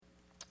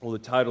Well, the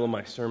title of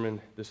my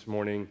sermon this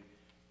morning,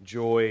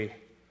 Joy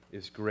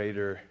is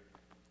Greater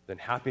Than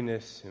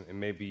Happiness, and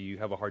maybe you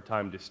have a hard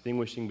time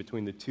distinguishing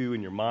between the two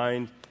in your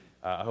mind.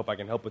 I hope I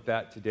can help with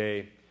that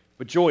today.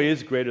 But joy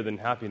is greater than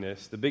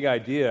happiness. The big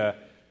idea,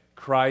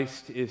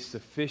 Christ is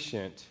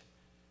sufficient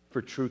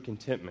for true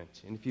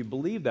contentment. And if you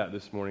believe that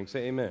this morning,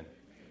 say amen.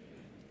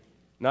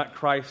 Not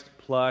Christ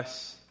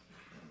plus,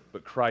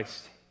 but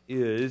Christ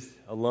is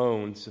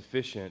alone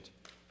sufficient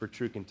for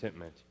true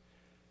contentment.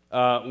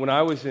 When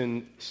I was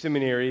in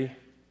seminary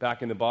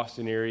back in the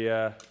Boston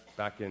area,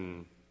 back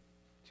in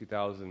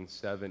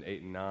 2007,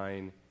 8, and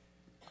 9,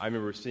 I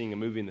remember seeing a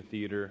movie in the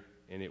theater,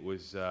 and it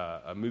was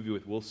a movie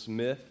with Will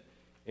Smith,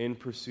 In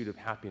Pursuit of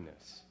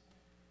Happiness.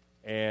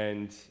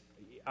 And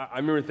I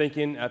remember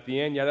thinking at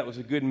the end, yeah, that was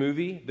a good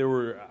movie. There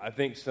were, I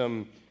think,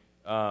 some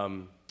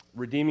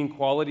redeeming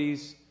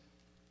qualities,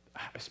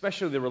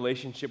 especially the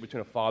relationship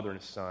between a father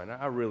and a son.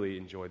 I really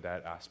enjoyed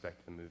that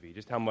aspect of the movie,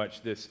 just how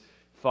much this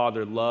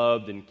father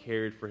loved and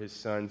cared for his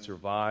son,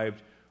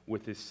 survived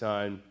with his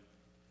son.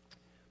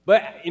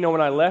 But, when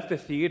I left the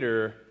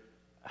theater,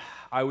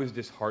 I was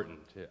disheartened.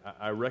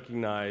 I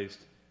recognized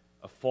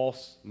a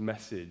false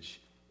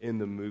message in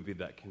the movie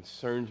that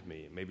concerned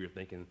me. Maybe you're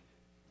thinking,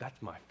 that's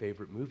my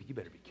favorite movie. You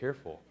better be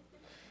careful.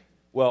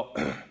 Well,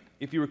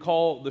 if you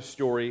recall the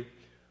story,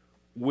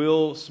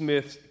 Will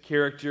Smith's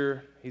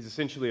character, he's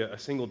essentially a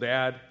single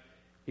dad.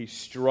 He's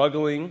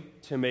struggling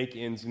to make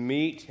ends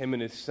meet. Him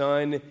and his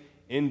son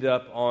end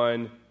up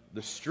on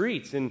the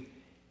streets. And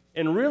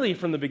really,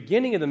 from the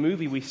beginning of the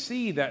movie, we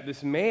see that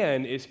this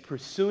man is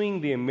pursuing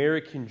the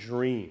American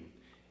dream.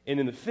 And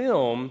in the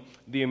film,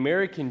 the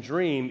American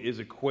dream is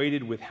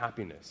equated with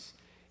happiness.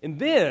 And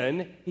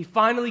then he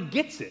finally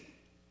gets it.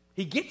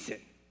 He gets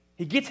it.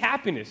 He gets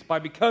happiness by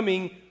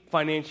becoming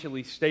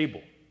financially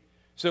stable.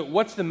 So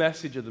what's the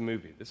message of the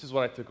movie? This is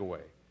what I took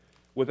away.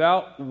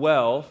 Without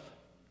wealth,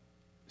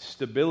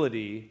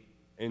 stability,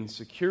 and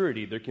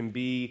security, there can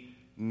be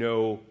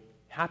no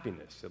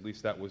happiness. At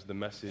least that was the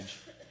message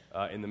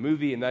in the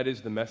movie, and that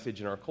is the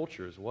message in our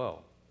culture as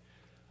well.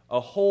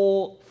 A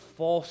whole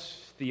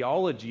false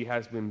theology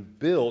has been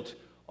built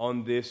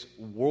on this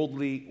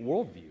worldly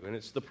worldview, and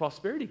it's the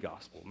prosperity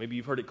gospel. Maybe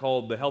you've heard it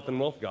called the health and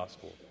wealth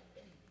gospel.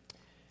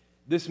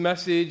 This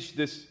message,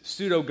 this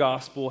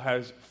pseudo-gospel,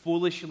 has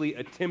foolishly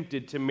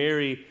attempted to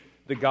marry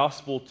the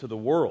gospel to the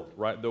world,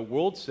 right? The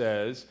world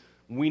says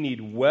we need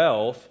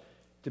wealth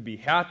to be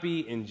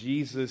happy, and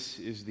Jesus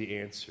is the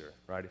answer,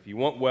 right? If you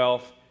want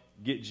wealth,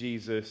 get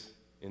Jesus,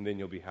 and then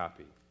you'll be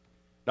happy.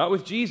 Not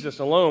with Jesus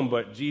alone,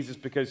 but Jesus,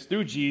 because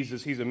through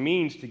Jesus, he's a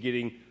means to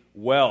getting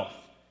wealth,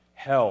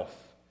 health,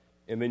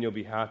 and then you'll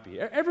be happy.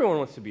 Everyone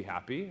wants to be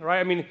happy, right?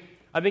 I mean,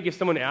 I think if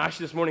someone asked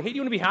you this morning, hey, do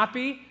you want to be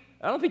happy?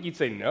 I don't think you'd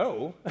say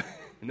no.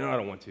 No, I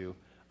don't want to.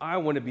 I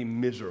want to be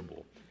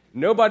miserable.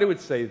 Nobody would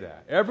say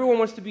that. Everyone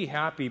wants to be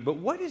happy, but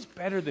what is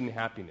better than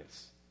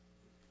happiness?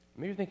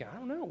 Maybe you're thinking, I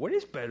don't know. What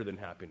is better than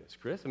happiness,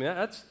 Chris? I mean,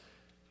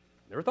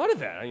 never thought of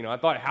that. I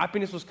thought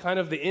happiness was kind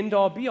of the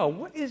end-all, be-all.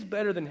 What is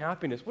better than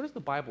happiness? What does the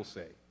Bible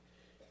say?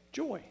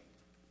 Joy.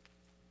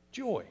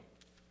 Joy.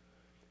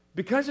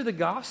 Because of the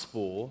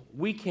gospel,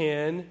 we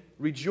can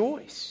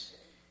rejoice.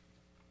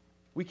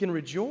 We can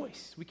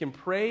rejoice. We can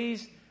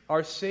praise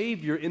our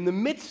Savior in the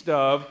midst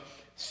of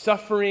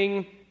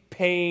suffering,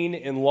 pain,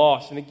 and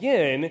loss. And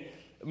again,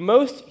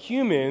 most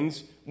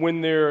humans,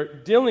 when they're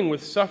dealing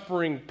with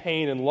suffering,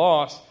 pain, and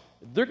loss,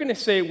 they're going to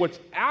say what's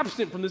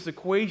absent from this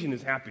equation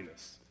is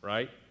happiness,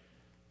 right?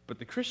 But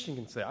the Christian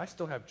can say, I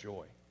still have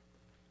joy.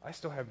 I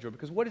still have joy.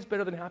 Because what is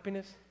better than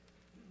happiness?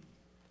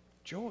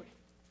 Joy.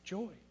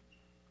 Joy.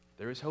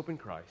 There is hope in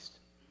Christ,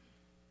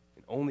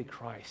 and only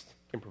Christ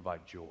can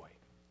provide joy.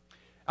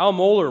 Al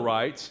Mohler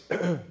writes,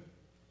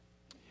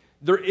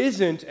 there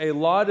isn't a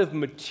lot of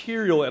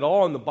material at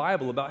all in the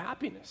Bible about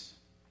happiness.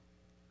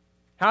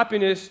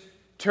 Happiness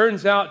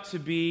turns out not to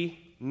be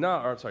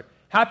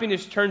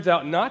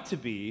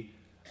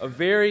a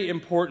very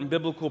important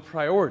biblical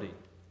priority.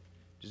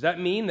 Does that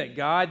mean that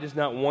God does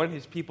not want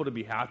his people to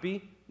be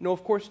happy? No,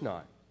 of course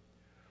not.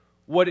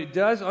 What it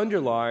does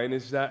underline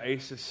is that a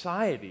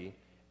society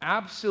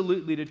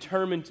absolutely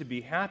determined to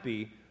be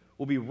happy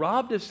will be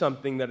robbed of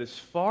something that is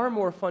far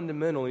more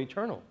fundamental and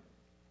eternal,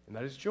 and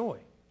that is joy.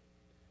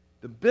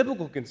 The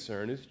biblical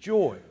concern is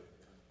joy.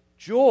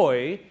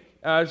 Joy,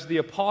 as the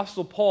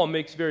Apostle Paul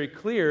makes very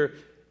clear,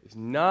 is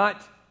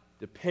not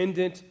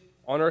dependent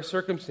on our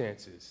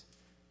circumstances.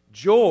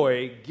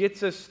 Joy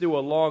gets us through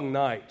a long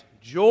night.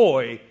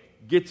 Joy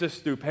gets us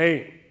through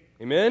pain.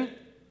 Amen?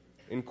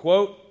 In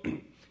quote,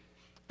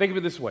 think of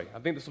it this way. I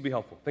think this will be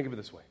helpful. Think of it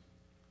this way.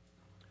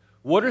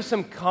 What are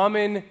some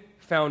common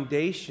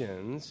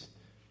foundations,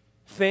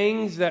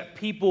 things that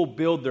people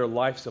build their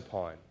lives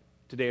upon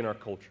today in our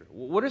culture?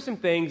 What are some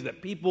things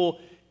that people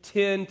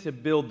tend to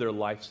build their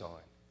lives on?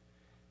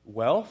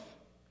 Wealth,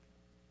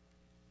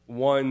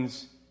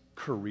 one's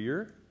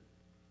career,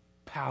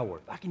 power.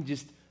 I can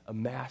just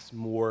amass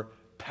more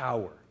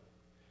power.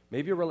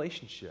 Maybe a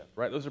relationship,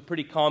 right? Those are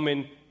pretty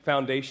common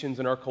foundations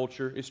in our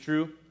culture. It's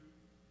true. I'm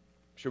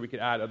sure we could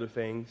add other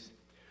things.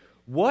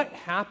 What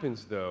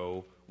happens,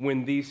 though,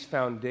 when these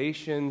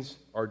foundations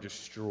are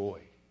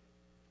destroyed?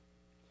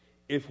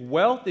 If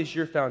wealth is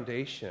your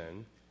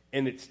foundation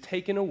and it's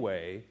taken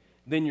away,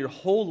 then your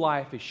whole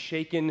life is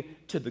shaken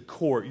to the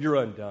core. You're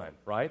undone,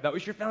 right? That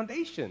was your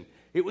foundation.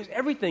 It was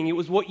everything. It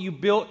was what you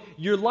built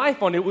your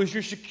life on. It was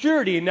your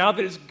security. And now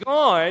that it's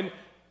gone,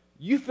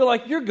 you feel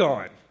like you're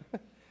gone.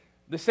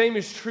 The same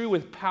is true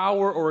with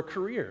power or a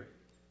career.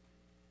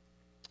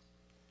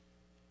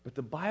 But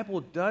the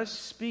Bible does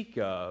speak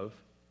of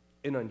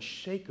an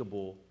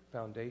unshakable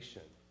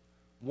foundation,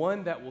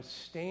 one that will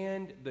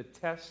stand the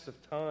tests of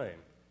time,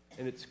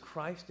 and it's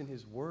Christ and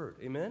His Word.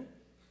 Amen?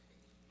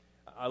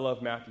 I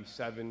love Matthew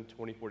 7,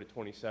 24 to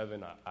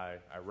 27. I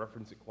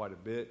reference it quite a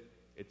bit.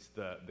 It's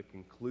the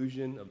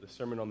conclusion of the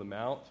Sermon on the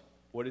Mount.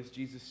 What does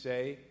Jesus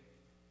say?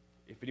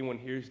 If anyone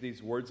hears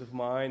these words of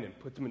mine and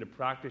puts them into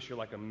practice, you're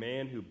like a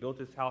man who built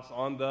his house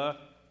on the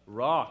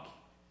rock.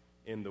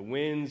 And the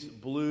winds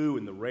blew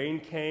and the rain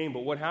came,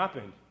 but what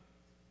happened?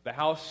 The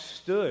house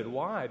stood.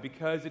 Why?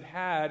 Because it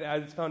had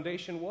as its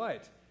foundation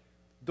what?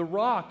 The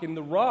rock. And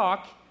the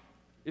rock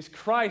is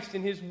Christ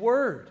and His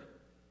Word.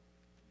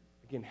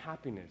 Again,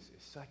 happiness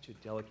is such a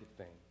delicate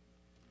thing.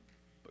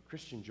 But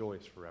Christian joy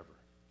is forever.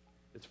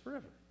 It's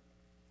forever.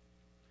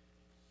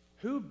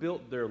 Who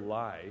built their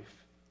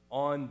life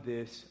on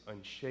this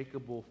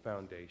unshakable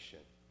foundation?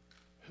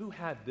 Who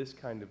had this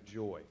kind of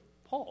joy?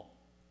 Paul.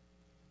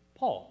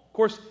 Of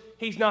course,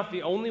 he's not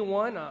the only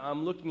one.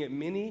 I'm looking at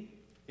many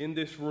in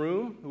this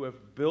room who have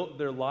built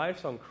their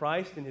lives on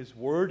Christ and His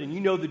Word. And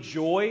you know the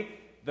joy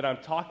that I'm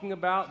talking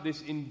about,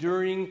 this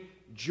enduring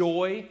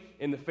joy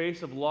in the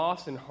face of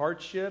loss and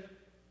hardship.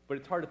 But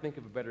it's hard to think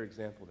of a better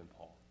example than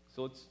Paul.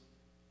 So let's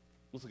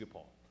look at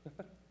Paul.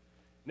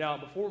 Now,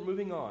 before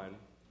moving on,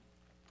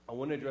 I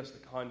want to address the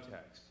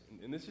context.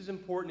 And this is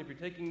important. If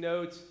you're taking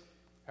notes,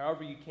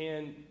 however you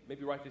can,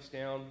 maybe write this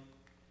down.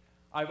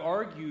 I've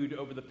argued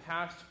over the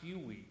past few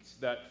weeks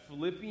that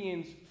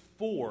Philippians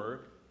 4,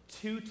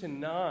 2 to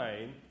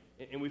 9,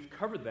 and we've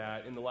covered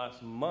that in the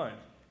last month,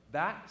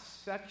 that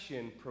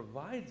section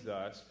provides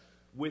us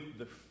with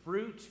the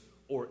fruit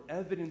or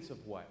evidence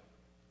of what?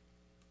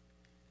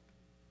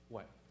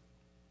 What?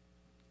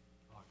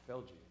 Oh, I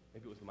failed you.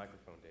 Maybe it was the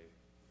microphone, Dave.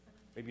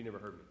 Maybe you never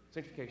heard me.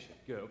 Sanctification.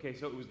 Good. Okay,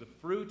 so it was the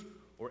fruit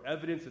or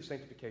evidence of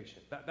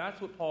sanctification. That's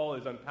what Paul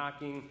is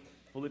unpacking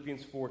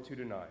Philippians 4, 2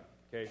 to 9.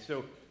 Okay,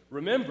 so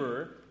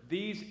remember,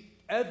 these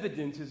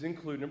evidences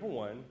include, number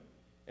one,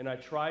 and I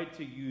tried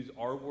to use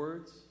our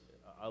words.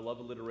 I love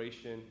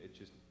alliteration.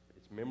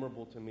 It's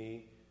memorable to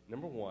me.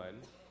 Number one,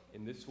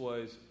 and this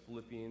was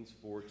Philippians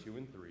 4, 2,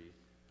 and 3,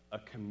 a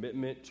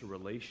commitment to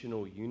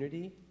relational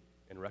unity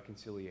and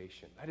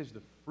reconciliation. That is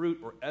the fruit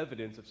or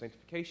evidence of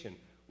sanctification.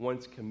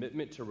 One's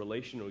commitment to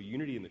relational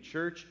unity in the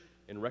church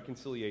and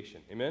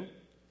reconciliation. Amen?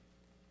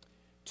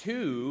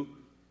 2,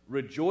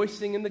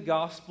 rejoicing in the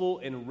gospel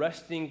and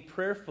resting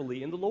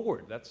prayerfully in the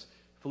Lord. That's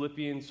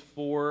Philippians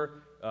 4,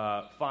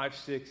 5,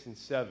 6, and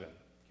 7.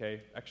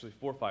 Okay? Actually,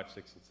 4, 5,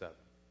 6, and 7.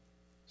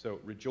 So,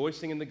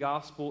 rejoicing in the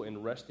gospel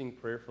and resting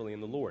prayerfully in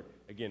the Lord.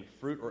 Again,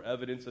 fruit or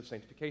evidence of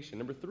sanctification.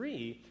 Number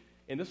 3,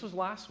 and this was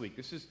last week.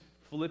 This is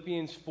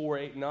Philippians 4,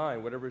 8,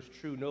 9. Whatever is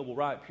true, noble,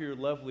 right, pure,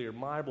 lovely, or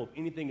admirable. If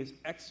anything is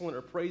excellent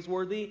or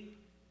praiseworthy,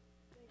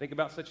 think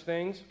about such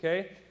things.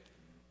 Okay?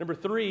 Number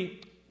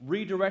 3,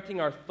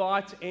 redirecting our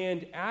thoughts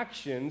and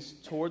actions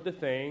toward the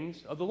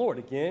things of the Lord.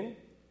 Again,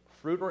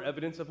 fruit or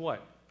evidence of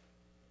what?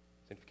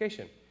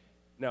 Sanctification.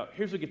 Now,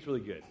 here's what gets really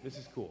good. This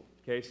is cool.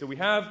 Okay, so we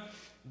have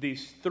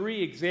these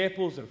 3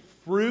 examples of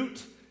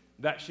fruit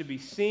that should be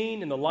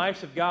seen in the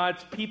lives of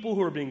God's people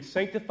who are being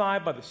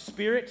sanctified by the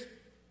Spirit.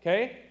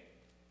 Okay?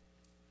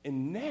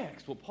 And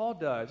next, what Paul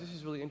does, this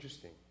is really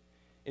interesting.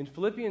 In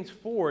Philippians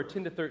 4,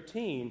 10 to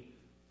 13,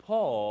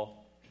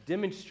 Paul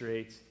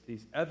demonstrates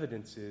these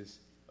evidences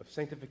of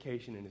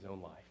sanctification in his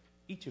own life.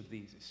 Each of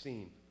these is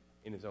seen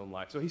in his own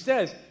life. So he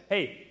says,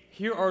 hey,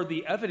 here are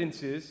the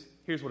evidences.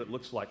 Here's what it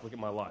looks like. Look at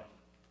my life.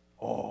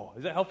 Oh,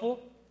 is that helpful?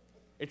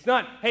 It's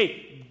not,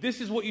 hey, this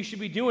is what you should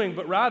be doing,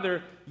 but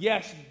rather,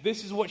 yes,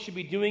 this is what you should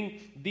be doing.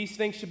 These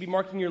things should be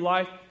marking your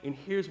life, and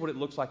here's what it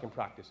looks like in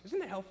practice. Isn't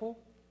that helpful?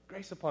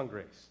 Grace upon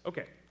grace.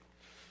 Okay.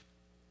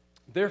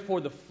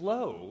 Therefore, the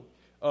flow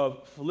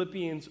of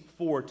Philippians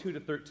 4, 2 to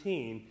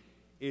 13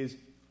 is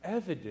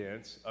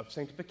evidence of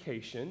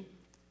sanctification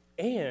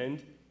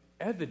and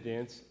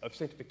evidence of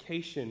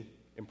sanctification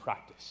in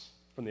practice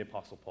from the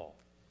Apostle Paul.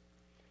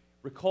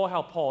 Recall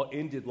how Paul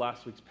ended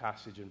last week's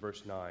passage in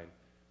verse 9.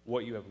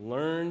 What you have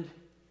learned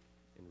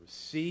and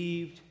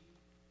received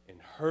and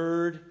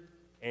heard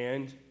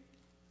and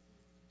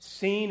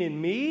seen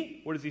in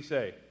me, what does he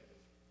say?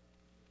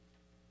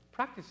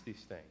 Practice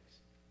these things.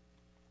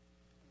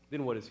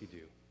 Then what does he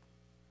do?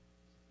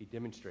 He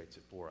demonstrates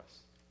it for us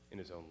in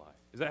his own life.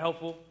 Is that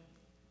helpful?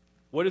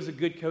 What does a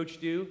good coach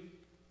do?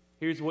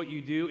 Here's what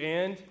you do,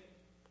 and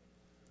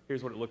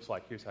here's what it looks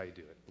like. Here's how you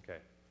do it. Okay.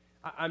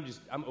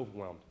 I'm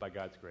overwhelmed by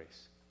God's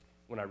grace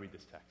when I read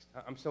this text.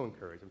 I'm so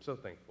encouraged. I'm so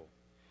thankful.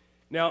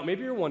 Now,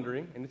 maybe you're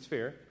wondering, and it's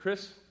fair,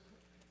 Chris,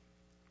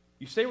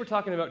 You say we're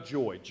talking about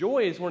joy. Joy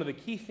is one of the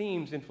key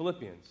themes in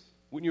Philippians.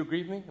 Wouldn't you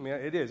agree with me? I mean,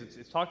 it is.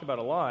 It's talked about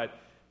a lot.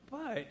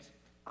 But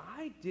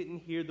I didn't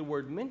hear the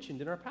word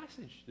mentioned in our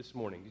passage this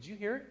morning. Did you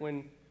hear it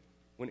when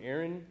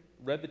Aaron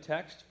read the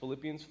text,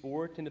 Philippians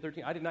 4, 10 to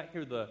 13? I did not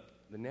hear the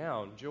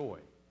noun joy.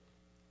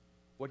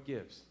 What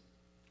gives?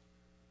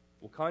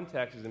 Well,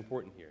 context is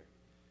important here.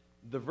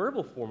 The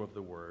verbal form of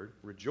the word,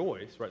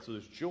 rejoice, right? So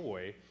there's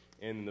joy,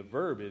 and the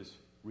verb is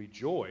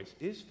rejoice,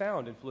 is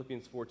found in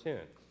Philippians 4:10.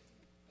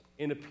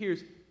 And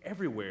appears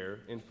everywhere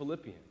in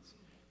Philippians.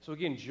 So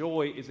again,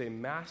 joy is a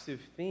massive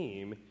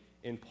theme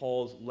in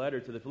Paul's letter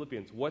to the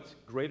Philippians. What's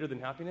greater than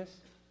happiness?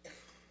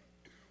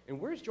 And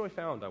where is joy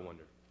found, I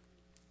wonder?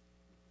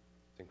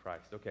 It's in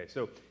Christ. Okay,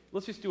 so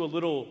let's just do a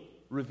little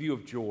review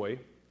of joy.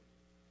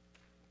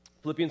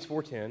 Philippians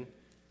 4:10.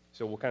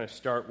 So we'll kind of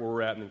start where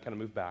we're at and then kind of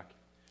move back.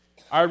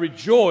 I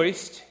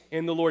rejoiced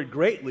in the Lord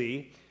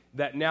greatly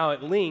that now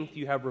at length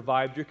you have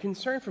revived your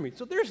concern for me.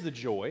 So there's the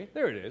joy.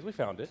 There it is. We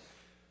found it.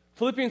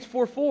 Philippians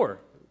 4:4.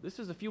 This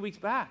is a few weeks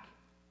back.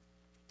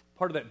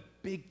 Part of that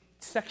big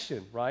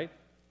section, right?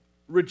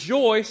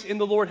 Rejoice in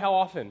the Lord how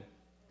often?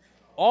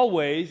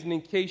 Always. And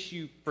in case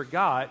you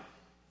forgot,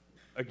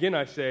 again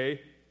I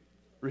say,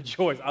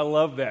 rejoice. I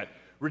love that.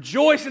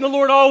 Rejoice in the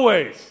Lord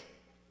always.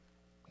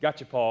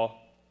 Gotcha, Paul.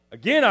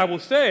 Again I will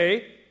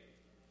say,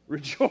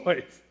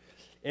 rejoice.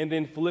 And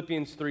then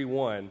Philippians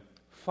 3:1.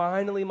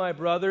 Finally, my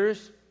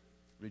brothers,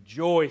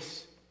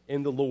 rejoice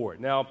in the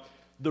Lord. Now,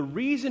 the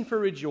reason for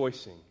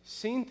rejoicing,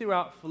 seen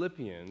throughout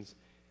Philippians,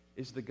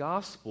 is the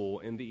gospel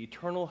and the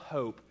eternal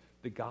hope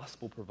the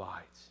gospel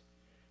provides.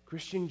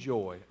 Christian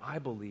joy, I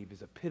believe,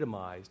 is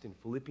epitomized in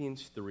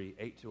Philippians 3,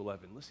 8 to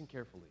 11. Listen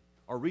carefully,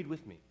 or read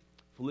with me.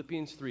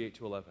 Philippians 3, 8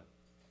 to 11.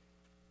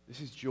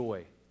 This is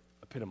joy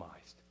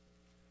epitomized.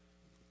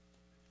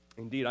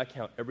 Indeed, I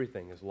count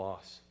everything as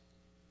loss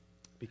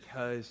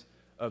because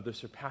of the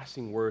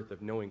surpassing worth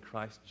of knowing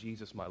Christ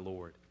Jesus my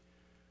Lord.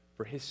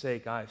 For his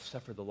sake, I have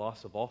suffered the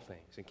loss of all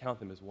things and count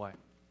them as what?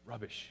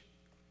 Rubbish.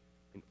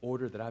 In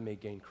order that I may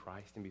gain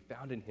Christ and be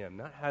found in him,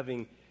 not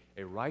having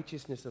a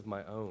righteousness of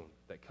my own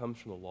that comes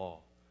from the law,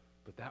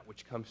 but that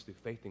which comes through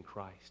faith in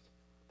Christ,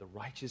 the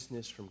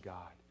righteousness from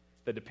God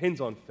that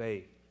depends on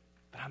faith,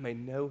 that I may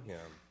know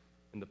him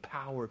and the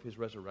power of his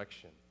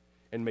resurrection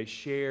and may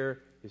share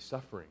his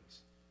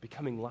sufferings,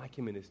 becoming like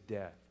him in his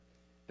death,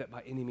 that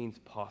by any means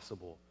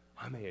possible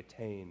I may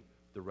attain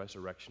the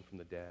resurrection from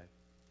the dead.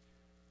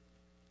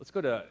 Let's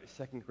go to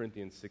 2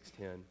 Corinthians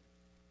 6:10.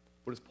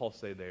 What does Paul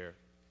say there?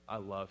 I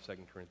love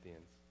 2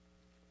 Corinthians.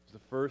 It's the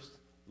first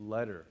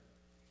letter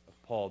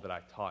of Paul that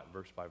I taught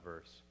verse by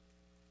verse.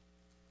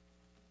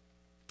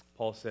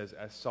 Paul says,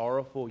 as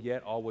sorrowful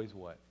yet always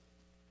what?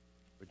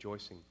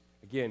 Rejoicing.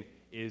 Again,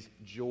 is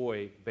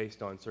joy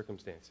based on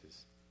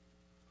circumstances?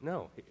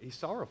 No, he's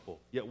sorrowful.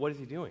 Yet what is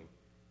he doing?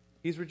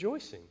 He's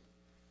rejoicing.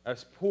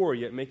 As poor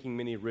yet making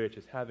many rich,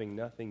 as having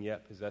nothing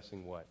yet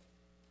possessing what?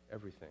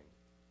 Everything.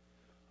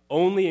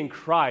 Only in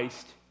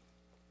Christ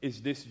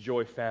is this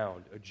joy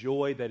found, a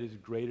joy that is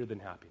greater than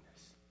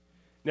happiness.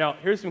 Now,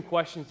 here's some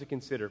questions to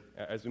consider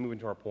as we move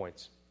into our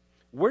points.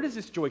 Where does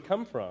this joy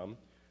come from,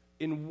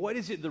 and what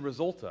is it the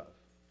result of?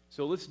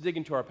 So let's dig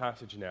into our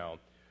passage now.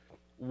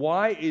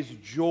 Why is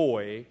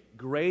joy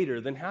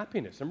greater than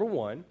happiness? Number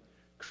one,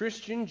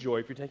 Christian joy,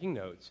 if you're taking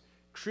notes,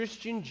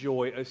 Christian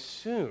joy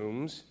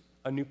assumes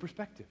a new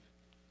perspective.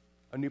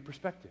 A new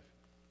perspective.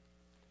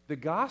 The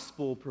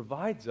gospel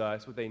provides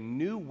us with a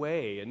new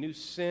way, a new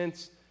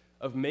sense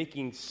of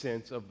making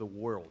sense of the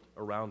world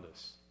around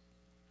us.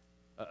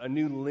 A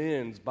new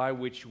lens by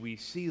which we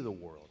see the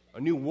world. A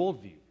new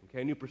worldview,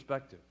 okay, a new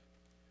perspective.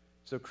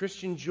 So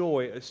Christian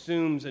joy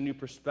assumes a new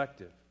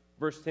perspective.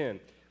 Verse 10,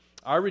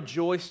 I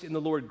rejoiced in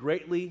the Lord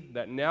greatly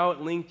that now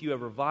at length you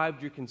have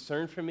revived your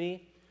concern for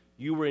me.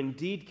 You were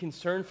indeed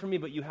concerned for me,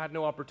 but you had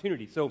no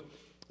opportunity. So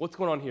what's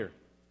going on here?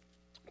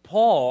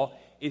 Paul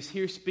is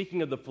here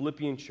speaking of the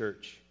Philippian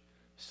church,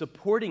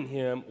 supporting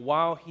him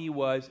while he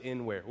was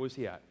in where? Where was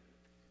he at?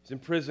 He's in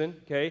prison,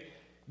 okay?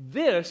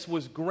 This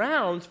was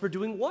grounds for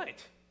doing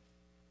what?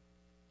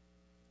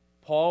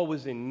 Paul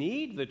was in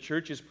need. The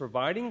church is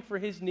providing for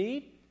his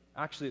need.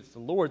 Actually, it's the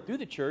Lord through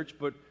the church,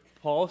 but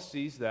Paul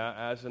sees that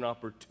as an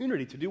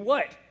opportunity to do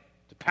what?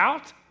 To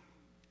pout?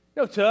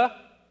 No, to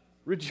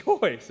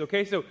rejoice,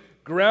 okay? So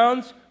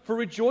grounds for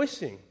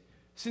rejoicing,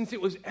 since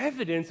it was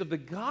evidence of the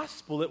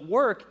gospel at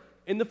work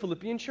in the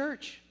Philippian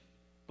church.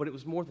 But it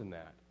was more than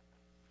that.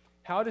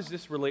 How does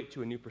this relate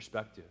to a new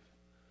perspective?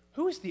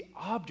 Who is the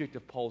object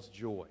of Paul's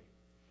joy?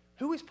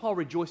 Who is Paul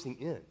rejoicing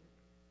in?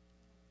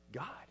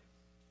 God.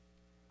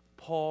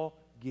 Paul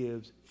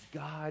gives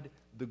God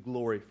the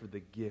glory for the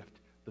gift,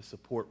 the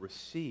support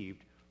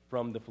received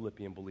from the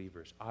Philippian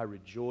believers. I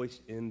rejoice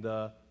in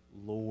the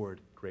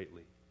Lord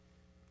greatly,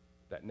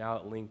 that now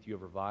at length you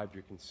have revived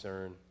your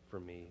concern for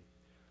me.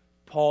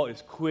 Paul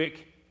is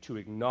quick to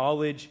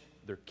acknowledge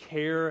their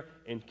care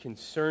and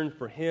concern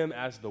for him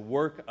as the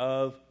work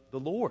of the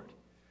Lord.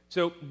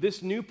 So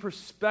this new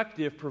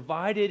perspective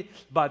provided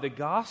by the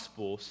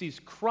gospel sees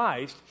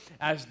Christ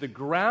as the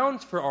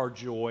grounds for our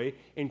joy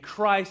and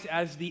Christ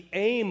as the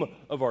aim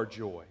of our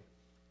joy.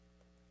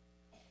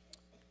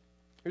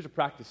 Here's a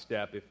practice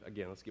step.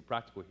 Let's get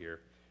practical here.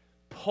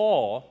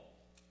 Paul,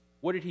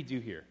 what did he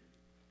do here?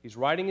 He's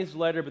writing his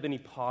letter, but then he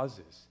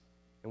pauses.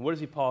 And what does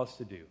he pause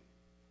to do?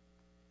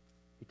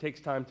 He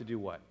takes time to do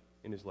what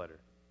in his letter?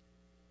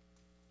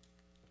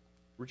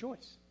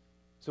 Rejoice.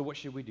 So what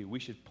should we do? We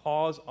should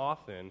pause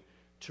often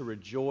to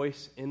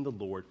rejoice in the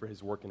Lord for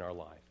his work in our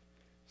life.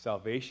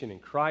 Salvation in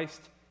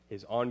Christ,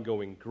 his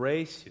ongoing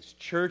grace, his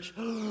church,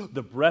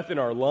 the breath in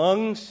our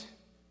lungs.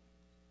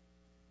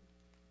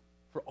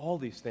 For all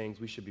these things,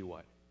 we should be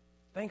what?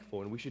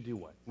 Thankful, and we should do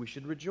what? We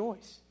should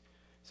rejoice.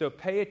 So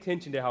pay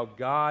attention to how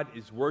God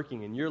is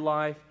working in your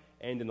life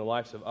and in the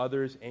lives of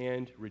others,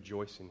 and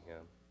rejoice in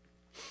him.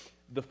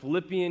 The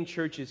Philippian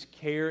church's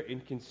care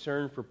and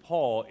concern for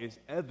Paul is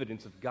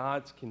evidence of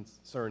God's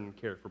concern and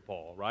care for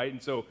Paul, right?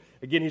 And so,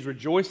 again, he's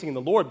rejoicing in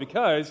the Lord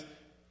because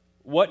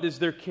what does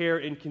their care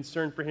and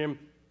concern for him,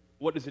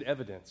 what does it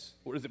evidence?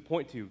 What does it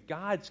point to?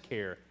 God's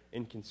care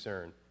and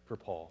concern for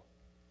Paul.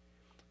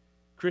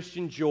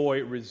 Christian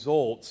joy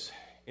results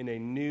in a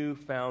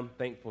newfound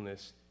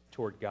thankfulness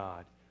toward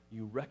God.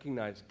 You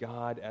recognize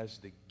God as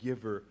the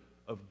giver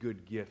of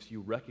good gifts.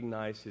 You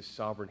recognize his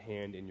sovereign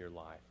hand in your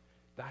life.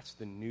 That's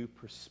the new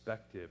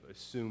perspective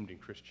assumed in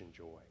Christian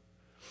joy.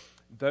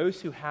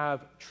 Those who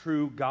have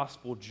true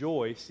gospel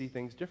joy see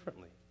things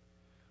differently.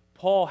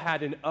 Paul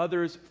had an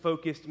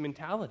others-focused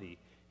mentality.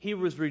 He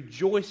was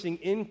rejoicing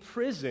in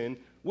prison,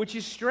 which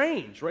is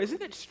strange, right?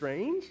 Isn't it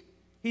strange?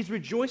 He's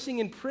rejoicing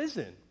in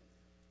prison.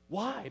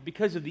 Why?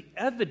 Because of the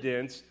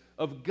evidence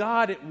of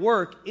God at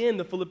work in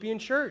the Philippian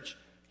church.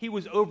 He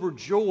was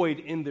overjoyed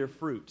in their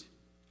fruit.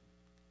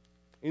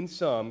 In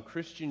sum,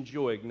 Christian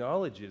joy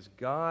acknowledges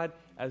God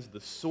as the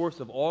source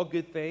of all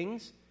good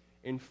things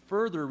and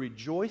further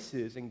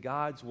rejoices in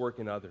God's work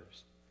in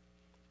others.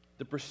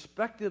 The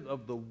perspective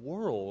of the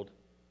world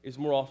is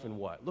more often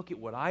what? Look at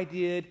what I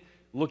did.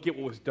 Look at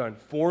what was done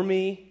for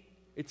me.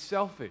 It's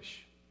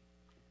selfish.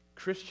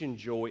 Christian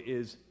joy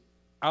is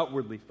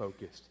outwardly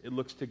focused. It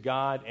looks to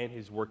God and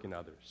his work in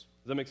others.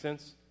 Does that make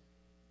sense?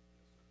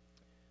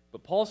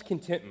 But Paul's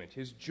contentment,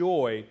 his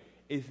joy,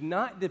 is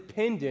not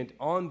dependent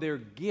on their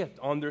gift,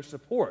 on their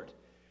support.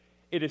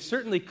 It has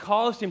certainly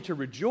caused him to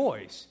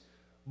rejoice,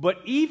 but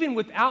even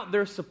without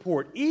their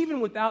support, even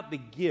without the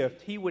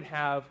gift, he would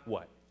have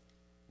what?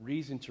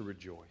 Reason to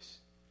rejoice.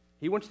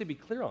 He wants to be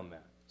clear on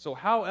that. So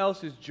how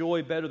else is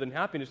joy better than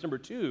happiness? Number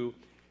two,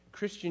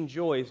 Christian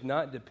joy is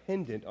not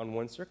dependent on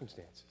one's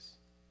circumstances.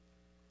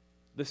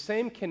 The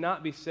same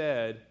cannot be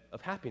said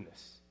of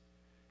happiness.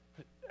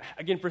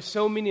 Again, for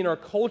so many in our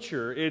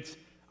culture, it's,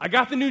 I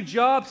got the new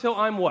job, so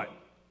I'm what?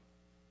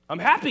 I'm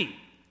happy.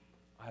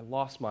 I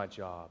lost my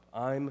job.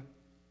 I'm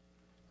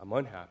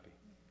unhappy,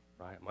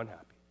 right? I'm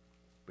unhappy.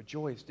 But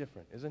joy is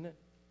different, isn't it?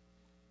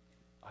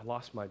 I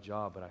lost my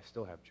job, but I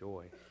still have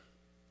joy.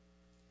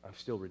 I'm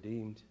still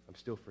redeemed. I'm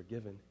still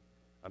forgiven.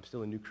 I'm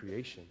still a new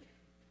creation.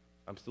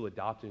 I'm still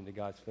adopted into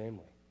God's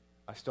family.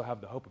 I still have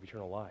the hope of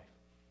eternal life.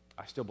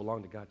 I still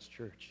belong to God's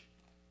church.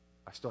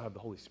 I still have the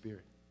Holy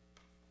Spirit.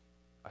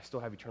 I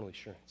still have eternal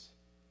assurance.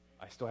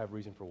 I still have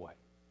reason for what?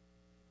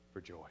 For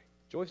joy.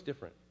 Joy is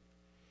different.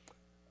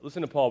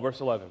 Listen to Paul,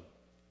 verse 11.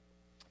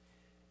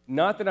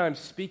 Not that I'm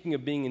speaking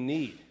of being in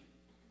need.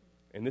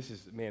 And this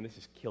is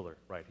killer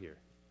right here.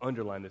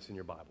 Underline this in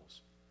your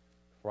Bibles.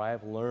 For I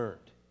have learned.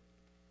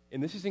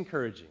 And this is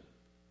encouraging.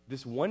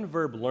 This one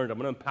verb learned, I'm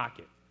going to unpack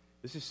it.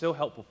 This is so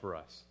helpful for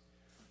us.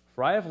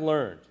 For I have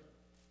learned,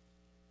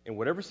 in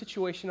whatever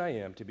situation I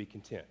am, to be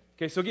content.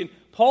 Okay, so again,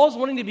 Paul's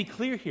wanting to be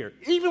clear here.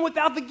 Even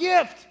without the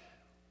gift,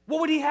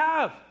 what would he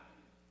have?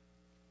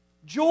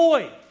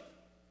 Joy.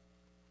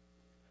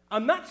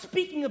 I'm not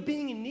speaking of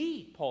being in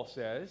need, Paul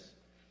says.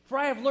 For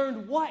I have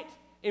learned what?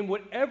 In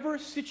whatever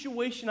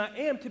situation I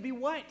am, to be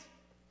what?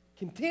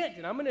 Content.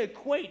 And I'm going to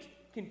equate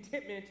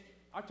contentment,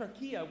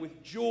 autarkia,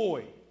 with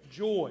joy.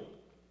 Joy.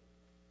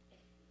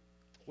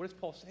 What is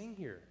Paul saying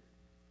here?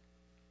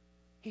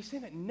 He's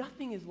saying that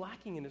nothing is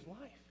lacking in his life.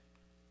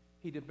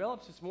 He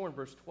develops this more in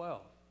verse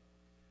 12.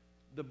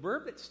 The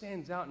verb that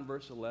stands out in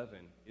verse 11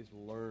 is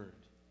learned.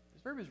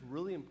 This verb is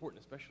really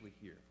important, especially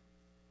here.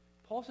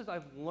 Paul says,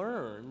 I've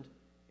learned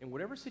in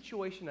whatever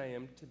situation I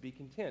am to be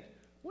content.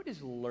 What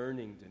does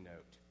learning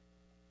denote?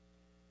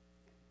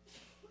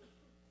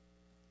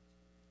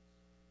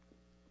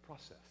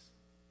 Process,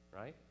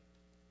 right?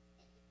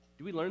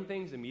 Do we learn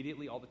things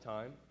immediately all the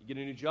time? You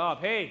get a new job.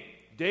 Hey,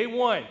 day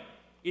one,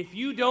 if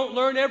you don't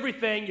learn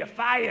everything, you're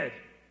fired.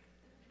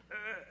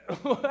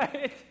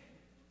 What?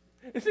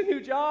 It's a new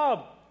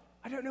job.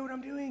 I don't know what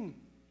I'm doing.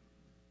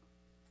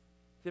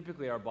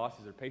 Typically, our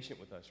bosses are patient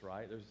with us,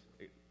 right?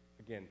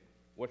 Again,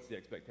 what's the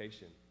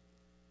expectation?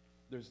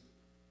 There's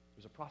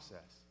a process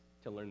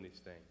to learn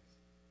these things.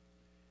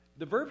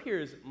 The verb here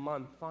is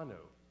manthano,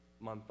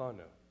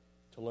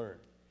 to learn.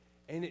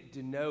 And it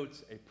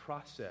denotes a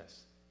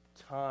process,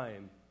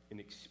 time, and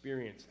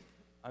experience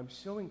I'm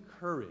so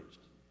encouraged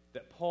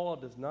that Paul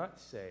does not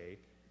say,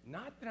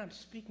 not that I'm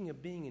speaking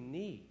of being in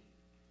need,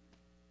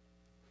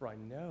 for I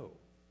know.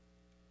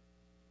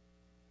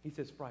 He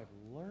says, for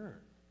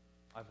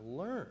I've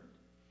learned.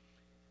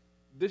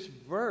 This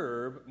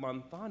verb,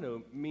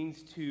 manthano,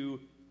 means to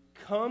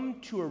come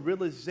to a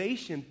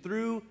realization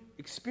through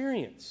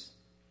experience.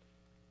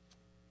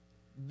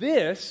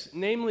 This,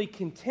 namely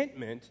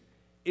contentment,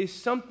 is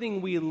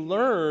something we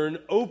learn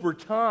over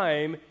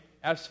time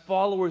as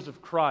followers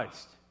of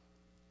Christ.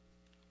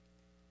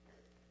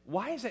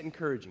 Why is that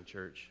encouraging,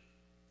 church?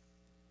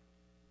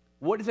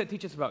 What does that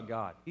teach us about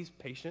God? He's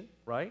patient,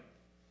 right?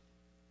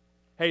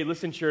 Hey,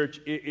 listen, church,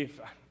 if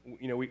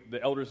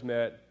the elders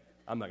met,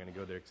 I'm not going to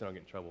go there because I don't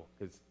get in trouble,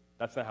 because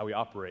that's not how we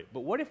operate.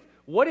 But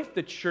what if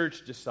the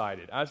church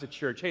decided, as a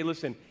church, hey,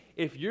 listen,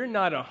 if you're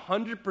not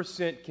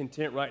 100%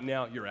 content right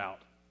now, you're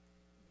out.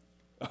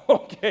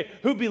 Okay,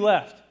 who'd be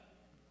left?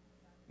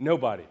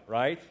 Nobody,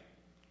 right?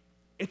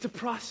 It's a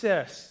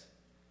process.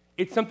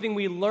 It's something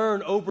we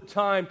learn over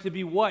time to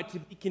be what? To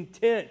be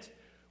content.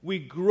 We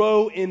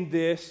grow in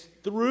this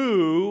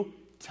through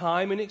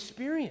time and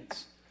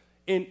experience.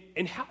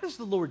 And how does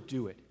the Lord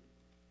do it?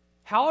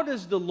 How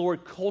does the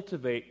Lord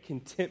cultivate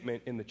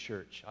contentment in the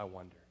church, I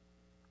wonder?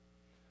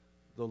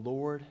 The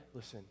Lord,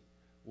 listen,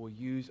 will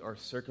use our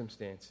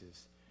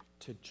circumstances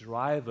to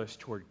drive us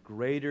toward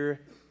greater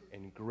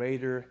and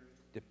greater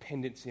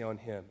dependency on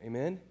Him.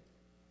 Amen?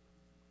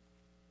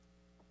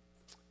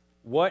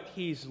 What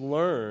he's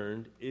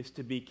learned is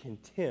to be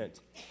content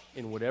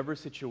in whatever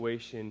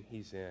situation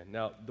he's in.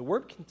 Now, the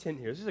word content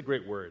here, this is a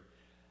great word.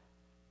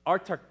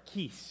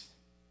 Autarkis.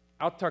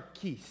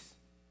 Autarkis.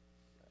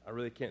 I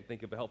really can't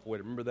think of a helpful way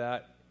to remember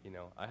that.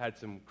 I had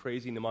some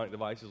crazy mnemonic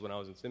devices when I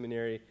was in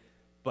seminary,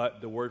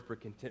 but the word for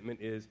contentment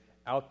is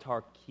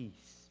autarkis.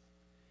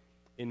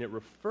 And it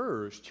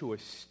refers to a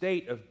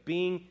state of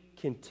being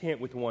content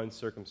with one's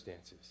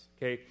circumstances.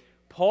 Okay?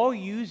 Paul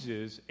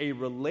uses a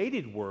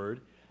related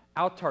word,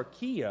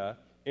 autarkia,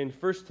 in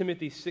 1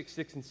 Timothy 6,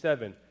 6, and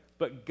 7.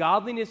 But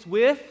godliness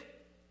with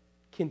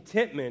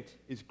contentment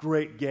is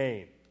great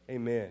gain.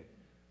 Amen.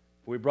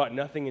 For we brought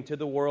nothing into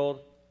the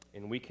world,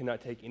 and we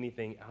cannot take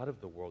anything out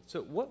of the world.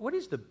 So what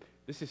is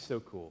this is so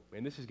cool,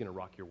 man. This is going to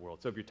rock your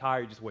world. So if you're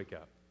tired, just wake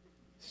up.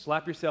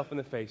 Slap yourself in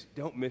the face.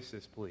 Don't miss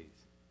this, please.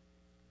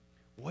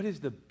 What is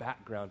the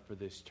background for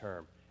this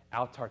term?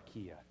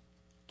 Autarkia,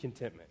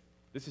 contentment.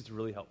 This is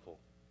really helpful.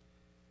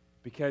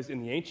 Because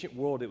in the ancient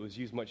world, it was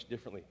used much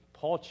differently.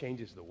 Paul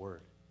changes the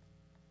word.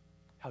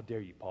 How dare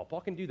you, Paul?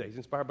 Paul can do that. He's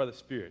inspired by the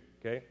Spirit,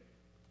 okay?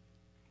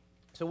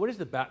 So what is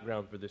the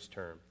background for this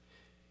term?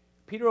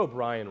 Peter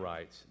O'Brien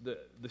writes, the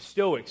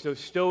Stoics, those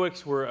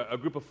Stoics were a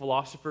group of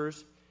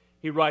philosophers.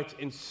 He writes,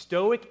 in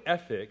Stoic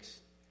ethics,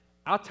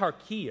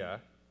 autarkia,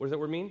 what does that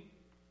word mean?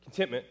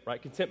 Contentment,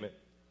 right? Contentment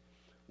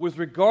was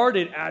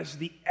regarded as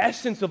the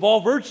essence of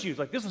all virtues.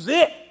 Like, this was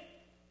it.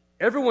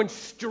 Everyone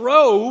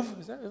strove.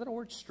 Is that a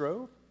word,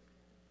 strove?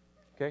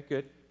 Okay,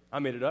 good. I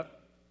made it up,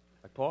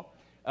 like Paul.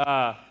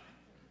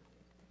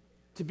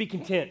 To be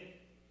content.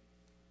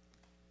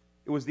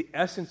 It was the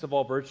essence of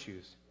all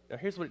virtues. Now,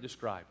 here's what it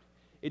described.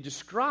 It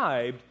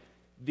described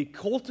the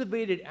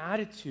cultivated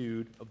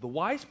attitude of the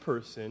wise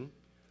person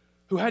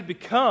who had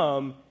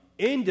become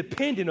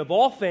independent of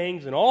all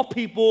things and all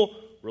people,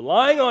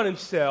 relying on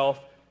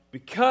himself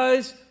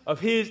because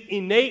of his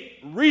innate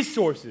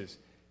resources.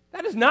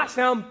 That does not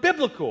sound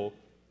biblical.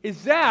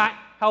 Is that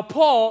how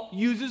Paul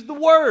uses the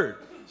word?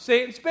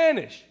 Say it in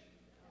Spanish.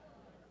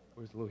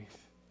 Where's Luis?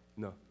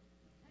 No.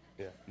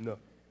 Yeah, no.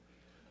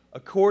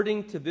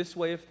 According to this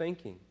way of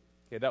thinking,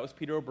 okay, that was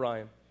Peter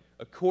O'Brien.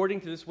 According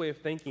to this way of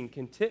thinking,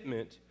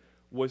 contentment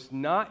was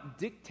not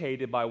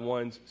dictated by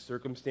one's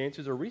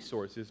circumstances or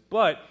resources,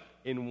 but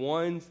in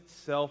one's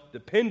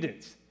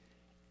self-dependence,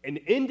 an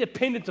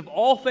independence of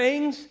all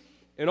things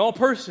and all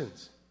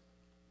persons.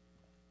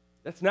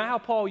 That's not how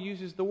Paul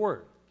uses the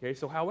word. Okay,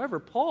 so however,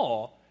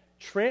 Paul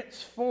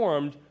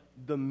transformed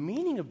the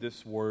meaning of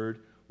this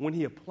word when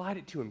he applied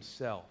it to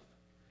himself.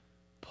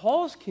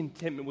 Paul's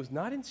contentment was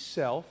not in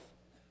self,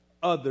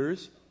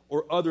 others,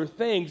 or other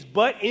things,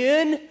 but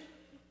in,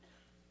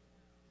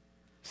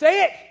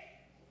 say it,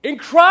 in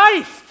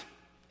Christ.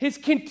 His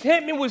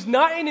contentment was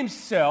not in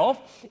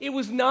himself. It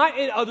was not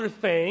in other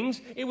things.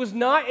 It was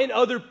not in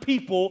other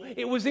people.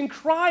 It was in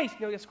Christ.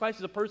 Yes, Christ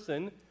is a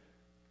person,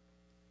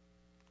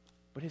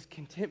 but his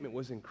contentment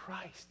was in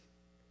Christ.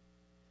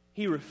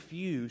 He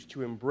refused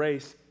to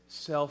embrace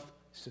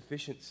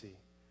self-sufficiency,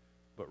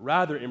 but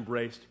rather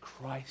embraced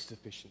Christ's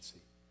sufficiency.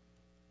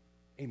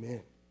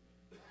 Amen.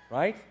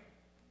 Right?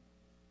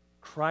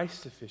 Christ's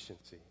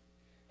sufficiency.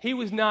 He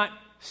was not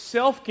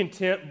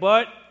self-content,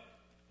 but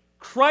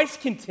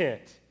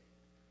Christ-content.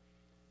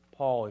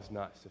 Paul is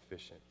not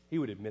sufficient. He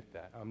would admit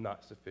that. I'm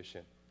not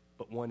sufficient.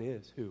 But one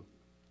is. Who?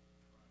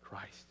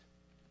 Christ.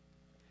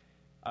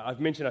 I've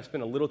mentioned I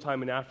spent a little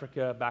time in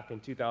Africa back in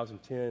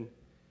 2010.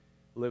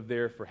 Lived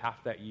there for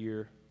half that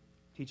year,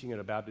 teaching at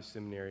a Baptist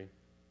seminary.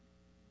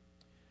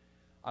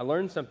 I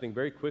learned something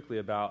very quickly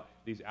about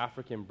these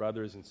African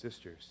brothers and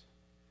sisters.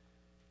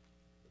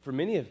 for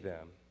many of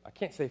them, I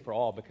can't say for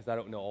all because I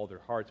don't know all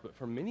their hearts, but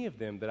for many of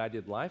them that I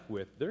did life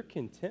with, their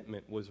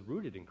contentment was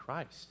rooted in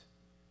Christ.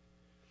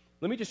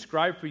 Let me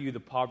describe for you the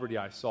poverty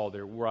I saw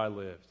there where I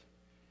lived.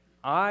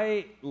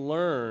 I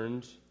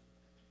learned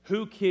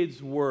who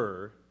kids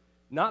were,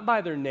 not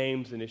by their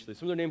names initially.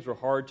 Some of their names were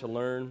hard to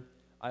learn.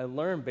 I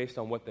learned based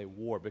on what they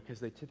wore because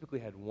they typically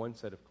had one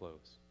set of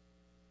clothes.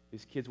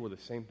 These kids wore the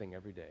same thing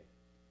every day.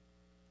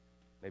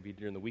 Maybe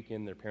during the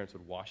weekend, their parents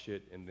would wash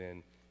it, and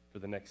then for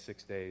the next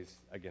 6 days,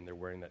 again, they're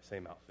wearing that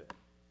same outfit.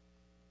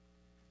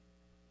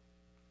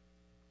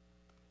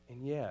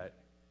 And yet,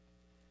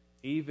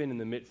 even in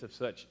the midst of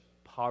such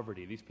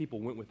poverty, these people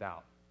went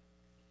without.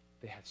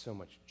 They had so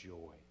much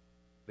joy.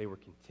 They were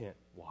content.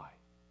 Why?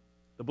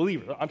 The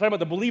believers. I'm talking about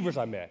the believers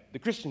I met, the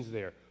Christians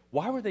there.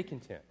 Why were they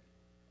content?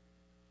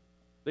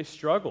 They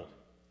struggled.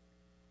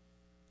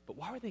 But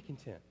why were they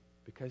content?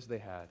 Because they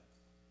had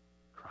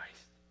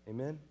Christ.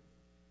 Amen?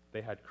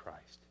 They had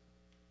Christ.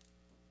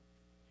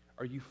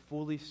 Are you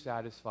fully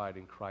satisfied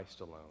in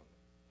Christ alone?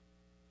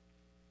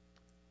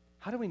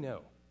 How do we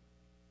know?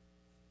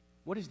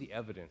 What is the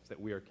evidence that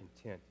we are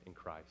content in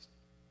Christ?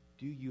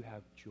 Do you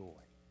have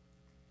joy?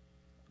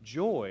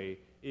 Joy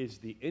is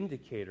the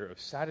indicator of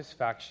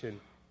satisfaction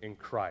in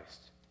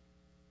Christ,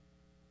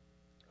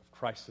 of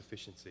Christ's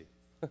sufficiency.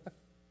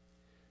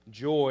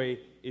 Joy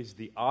is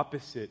the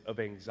opposite of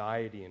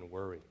anxiety and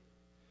worry.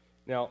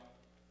 Now,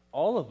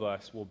 all of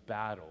us will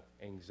battle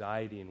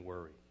anxiety and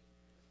worry.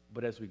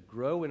 But as we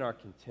grow in our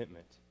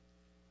contentment,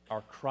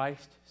 our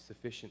Christ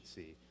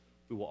sufficiency,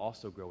 we will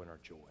also grow in our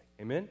joy.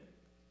 Amen?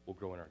 We'll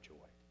grow in our joy.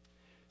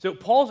 So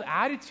Paul's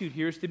attitude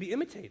here is to be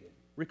imitated.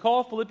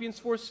 Recall Philippians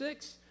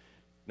 4:6.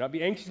 Not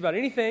be anxious about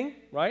anything,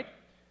 right?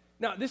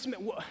 Now,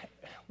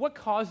 what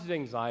causes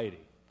anxiety?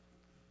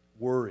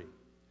 Worry.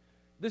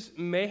 This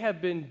may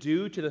have been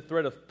due to the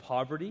threat of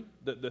poverty,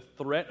 the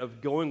threat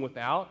of going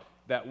without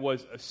that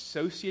was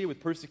associated with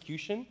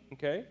persecution,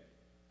 okay?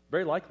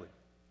 Very likely.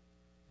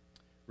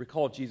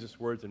 Recall Jesus'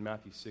 words in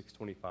Matthew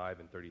 6:25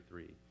 and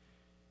 33.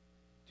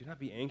 Do not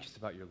be anxious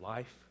about your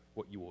life,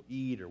 what you will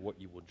eat or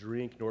what you will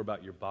drink, nor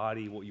about your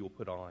body, what you will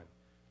put on.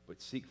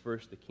 But seek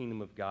first the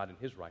kingdom of God and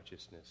his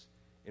righteousness,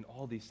 and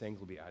all these things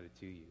will be added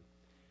to you.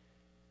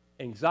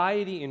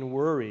 Anxiety and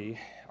worry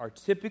are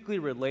typically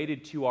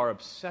related to our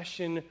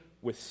obsession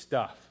with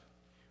stuff.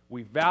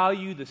 We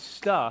value the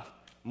stuff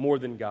more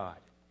than God.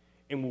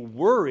 And we're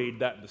worried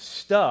that the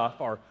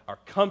stuff, our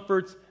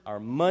comforts, our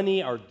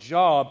money, our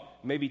job,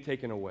 may be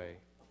taken away.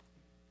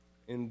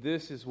 And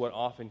this is what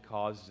often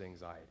causes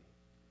anxiety.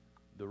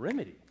 The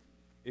remedy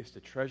is to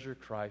treasure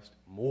Christ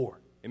more.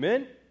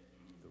 Amen?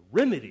 The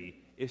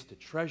remedy is to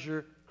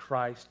treasure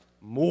Christ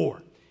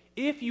more.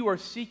 If you are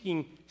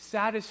seeking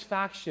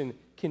satisfaction,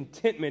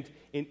 contentment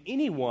in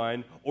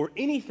anyone or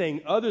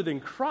anything other than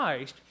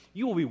Christ,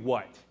 you will be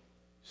what?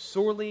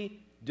 Sorely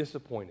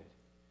disappointed.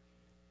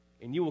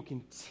 And you will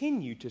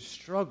continue to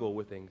struggle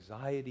with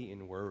anxiety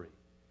and worry.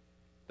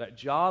 That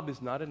job is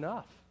not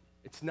enough.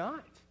 It's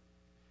not.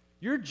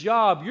 Your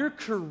job, your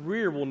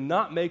career will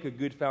not make a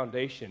good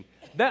foundation.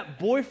 That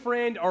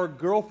boyfriend or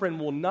girlfriend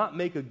will not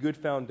make a good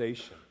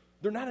foundation.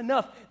 They're not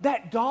enough.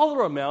 That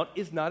dollar amount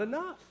is not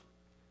enough.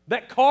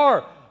 That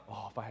car,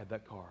 oh, if I had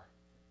that car.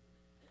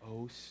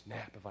 Oh,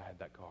 snap, if I had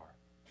that car.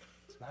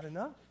 It's not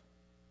enough.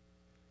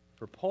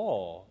 For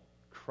Paul,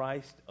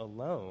 Christ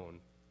alone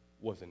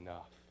was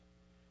enough.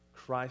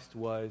 Christ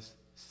was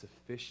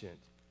sufficient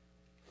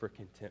for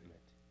contentment.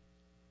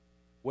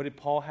 What did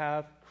Paul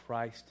have?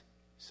 Christ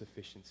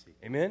sufficiency.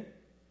 Amen?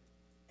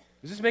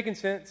 Is this making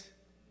sense?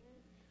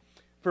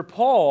 For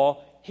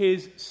Paul,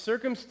 his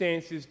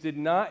circumstances did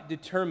not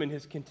determine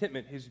his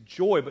contentment, his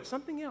joy, but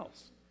something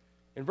else.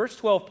 In verse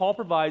 12, Paul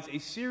provides a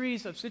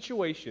series of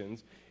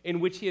situations in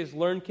which he has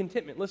learned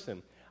contentment.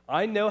 Listen,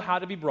 I know how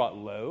to be brought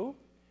low,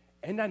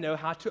 and I know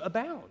how to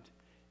abound.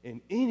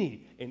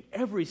 In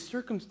every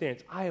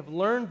circumstance, I have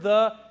learned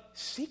the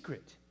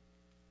secret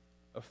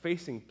of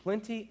facing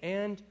plenty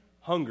and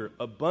hunger,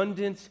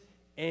 abundance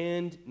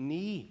and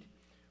need.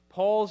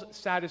 Paul's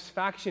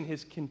satisfaction,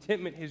 his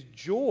contentment, his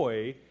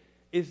joy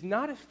is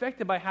not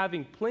affected by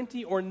having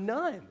plenty or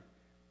none.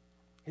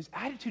 His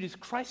attitude is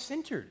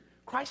Christ-centered.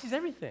 Christ is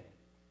everything.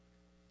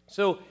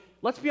 So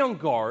let's be on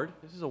guard.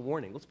 This is a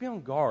warning. Let's be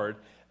on guard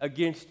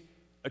against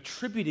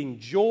attributing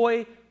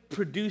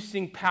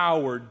joy-producing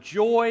power,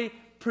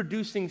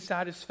 joy-producing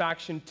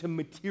satisfaction to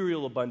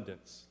material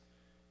abundance.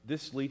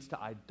 This leads to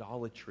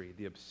idolatry,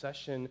 the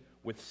obsession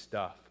with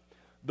stuff.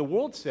 The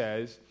world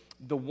says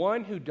the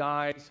one who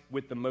dies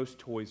with the most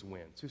toys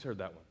wins. Who's heard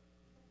that one?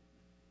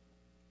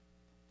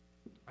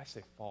 I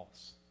say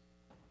false.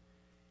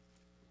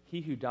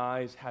 He who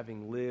dies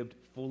having lived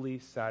fully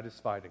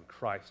satisfied in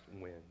Christ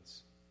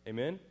wins.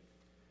 Amen?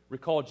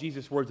 Recall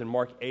Jesus' words in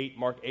Mark 8,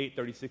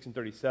 36 and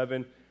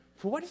 37.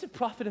 For what does it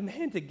profit a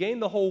man to gain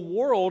the whole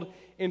world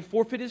and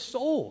forfeit his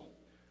soul?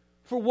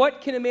 For what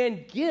can a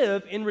man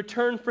give in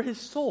return for his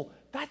soul?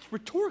 That's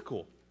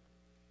rhetorical.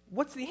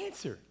 What's the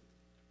answer?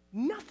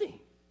 Nothing.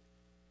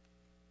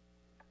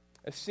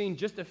 as seen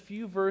just a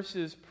few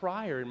verses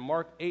prior in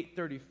Mark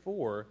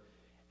 8:34,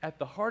 at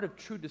the heart of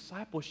true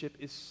discipleship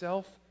is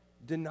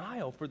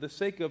self-denial for the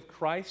sake of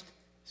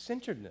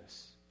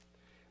Christ-centeredness.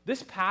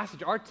 This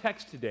passage, our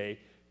text today,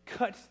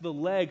 cuts the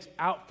legs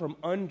out from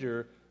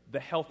under the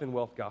health and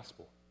wealth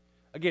gospel.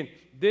 Again,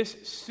 this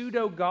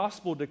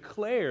pseudo-gospel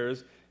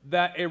declares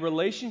that a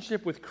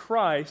relationship with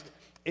Christ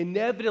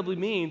inevitably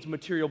means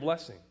material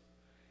blessing.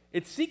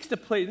 It seeks to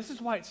place, this is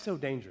why it's so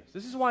dangerous.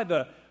 This is why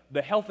the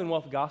health and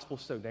wealth gospel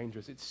is so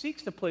dangerous. It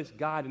seeks to place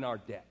God in our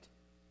debt.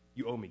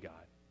 You owe me, God.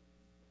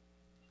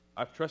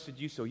 I've trusted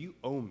you, so you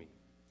owe me.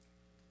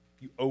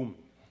 You owe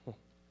me.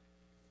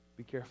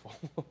 Be careful.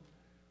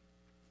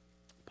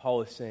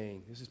 Paul is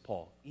saying, this is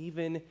Paul,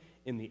 even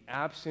in the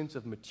absence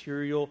of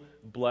material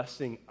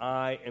blessing,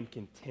 I am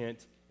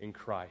content in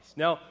Christ.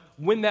 Now,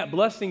 when that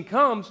blessing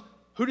comes,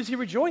 who does he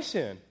rejoice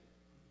in?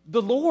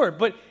 The Lord.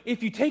 But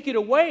if you take it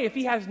away, if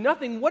he has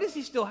nothing, what does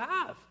he still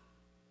have?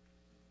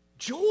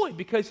 Joy,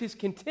 because his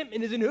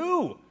contentment is in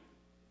who?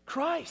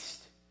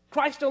 Christ.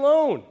 Christ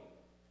alone.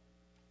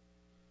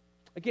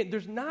 Again,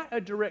 there's not a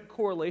direct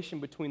correlation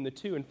between the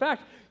two. In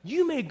fact,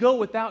 you may go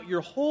without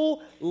your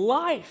whole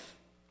life,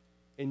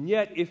 and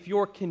yet if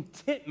your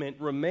contentment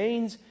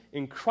remains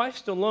in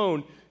Christ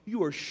alone,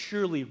 you are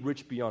surely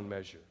rich beyond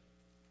measure.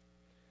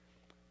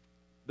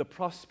 The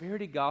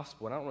prosperity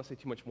gospel, and I don't want to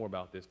say too much more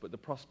about this, but the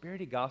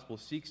prosperity gospel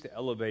seeks to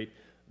elevate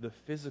the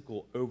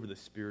physical over the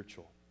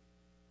spiritual.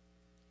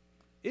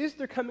 Is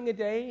there coming a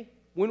day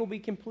when we'll be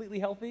completely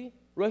healthy?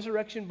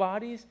 Resurrection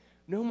bodies?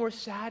 No more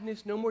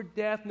sadness, no more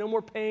death, no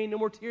more pain, no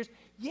more tears?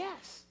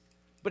 Yes.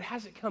 But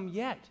has it come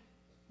yet?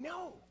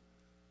 No.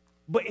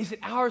 But is it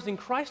ours in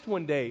Christ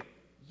one day?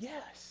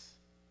 Yes.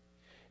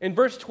 In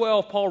verse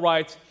 12, Paul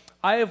writes,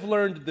 I have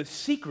learned the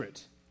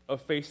secret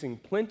of facing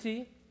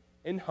plenty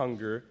and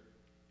hunger,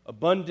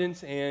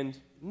 abundance and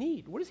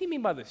need. What does he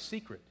mean by the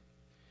secret?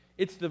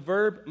 It's the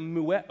verb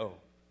mueo.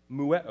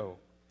 Mueo.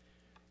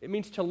 It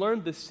means to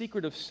learn the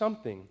secret of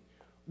something,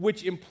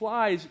 which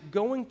implies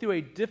going through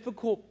a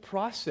difficult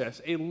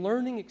process, a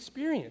learning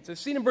experience. As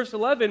seen in verse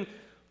 11,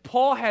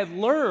 Paul had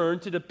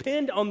learned to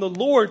depend on the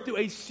Lord through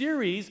a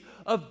series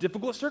of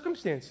difficult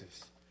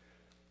circumstances.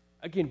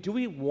 Again, do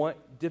we want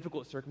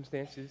difficult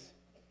circumstances?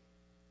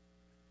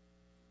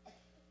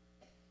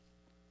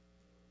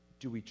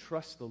 Do we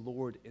trust the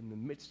Lord in the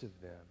midst of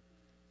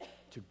them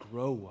to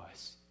grow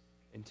us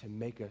and to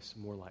make us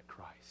more like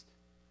Christ?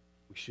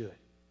 We should.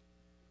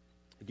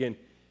 Again,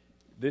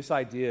 this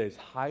idea is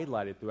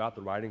highlighted throughout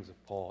the writings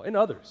of Paul and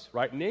others,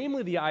 right?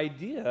 Namely, the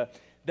idea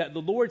that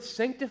the Lord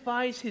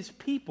sanctifies his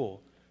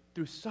people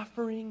through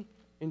suffering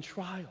and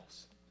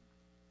trials.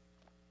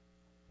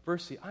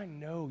 Firstly, I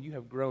know you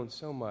have grown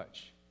so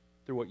much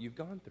through what you've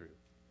gone through,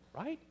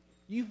 right?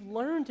 You've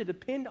learned to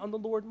depend on the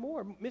Lord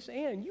more. Miss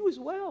Ann, you as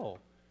well.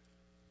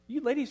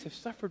 You ladies have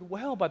suffered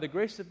well by the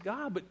grace of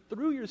God, but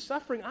through your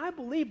suffering, I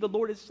believe the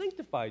Lord has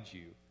sanctified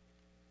you.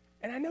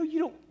 And I know you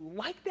don't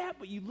like that,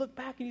 but you look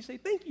back and you say,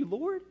 thank you,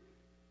 Lord.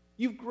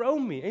 You've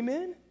grown me.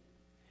 Amen?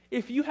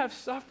 If you have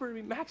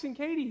suffered, Max and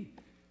Katie,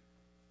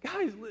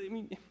 guys,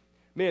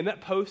 man, that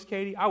post,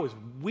 Katie, I was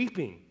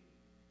weeping.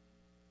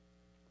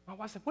 My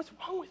wife said, what's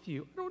wrong with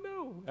you? I don't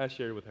know. I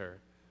shared it with her.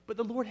 But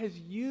the Lord has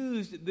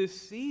used this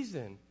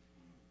season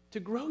to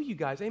grow you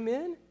guys.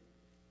 Amen?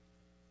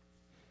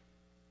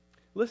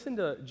 Listen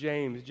to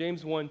James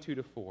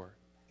 1:2-4.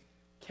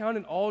 Count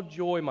it all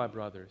joy, my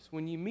brothers,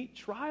 when you meet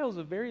trials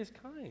of various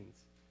kinds.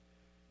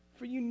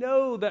 For you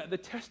know that the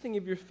testing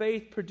of your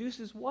faith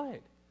produces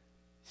what?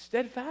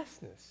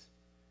 Steadfastness.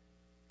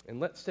 And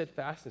let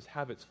steadfastness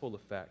have its full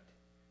effect,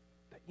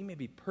 that you may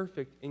be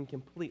perfect and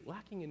complete,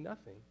 lacking in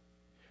nothing.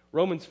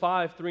 Romans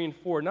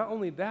 5:3-4. Not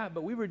only that,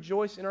 but we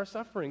rejoice in our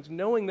sufferings,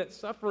 knowing that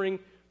suffering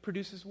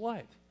produces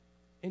what?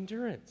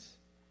 Endurance.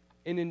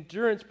 And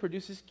endurance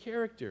produces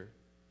character.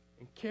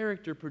 And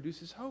character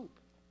produces hope.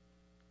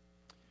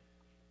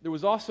 There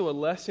was also a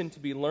lesson to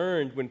be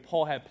learned when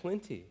Paul had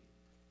plenty.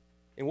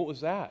 And what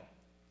was that?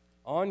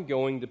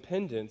 Ongoing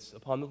dependence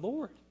upon the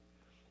Lord.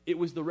 It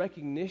was the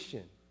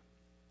recognition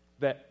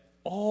that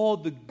all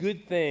the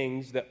good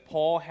things that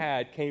Paul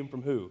had came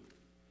from who?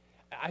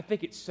 I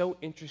think it's so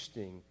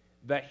interesting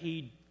that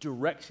he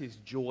directs his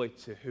joy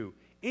to who?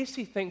 Is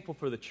he thankful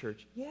for the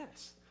church?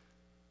 Yes.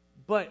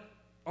 But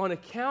on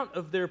account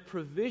of their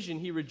provision,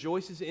 he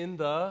rejoices in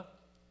the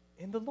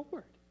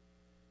Lord.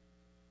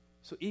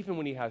 So even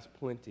when he has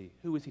plenty,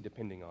 who is he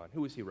depending on?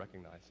 Who is he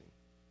recognizing?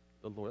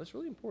 The Lord. That's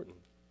really important.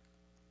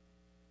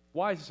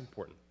 Why is this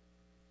important?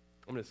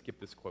 I'm going to skip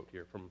this quote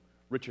here from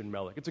Richard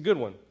Mellick. It's a good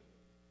one.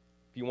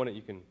 If you want it,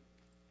 you can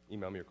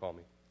email me or call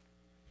me.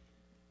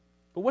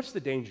 But what's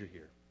the danger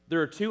here?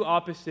 There are two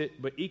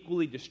opposite but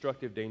equally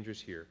destructive dangers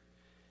here.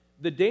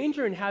 The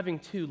danger in having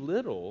too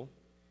little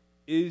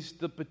is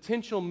the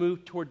potential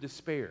move toward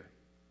despair.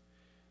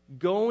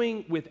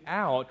 Going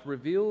without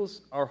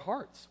reveals our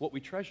hearts, what we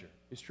treasure.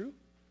 Is true?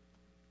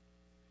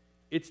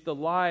 It's the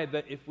lie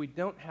that if we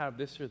don't have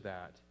this or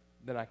that,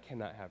 then I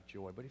cannot have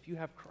joy. But if you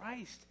have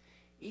Christ,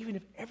 even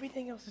if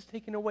everything else is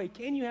taken away,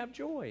 can you have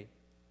joy?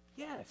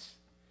 Yes.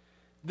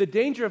 The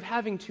danger of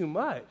having too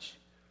much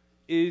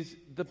is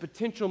the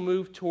potential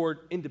move toward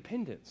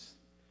independence.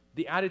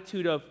 The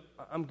attitude of,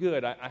 I'm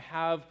good, I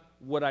have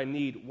what I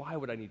need. Why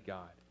would I need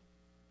God?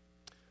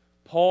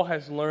 Paul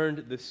has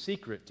learned the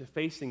secret to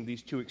facing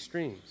these two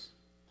extremes.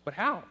 But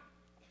how?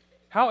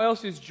 How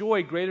else is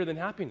joy greater than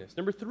happiness?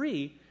 Number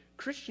 3,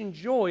 Christian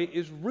joy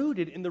is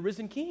rooted in the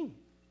risen King.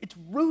 It's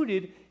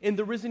rooted in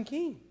the risen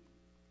King.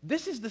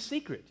 This is the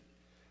secret.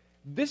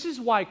 This is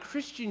why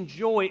Christian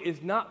joy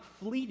is not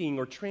fleeting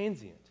or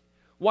transient,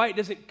 why it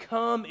doesn't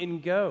come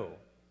and go,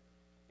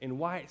 and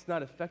why it's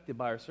not affected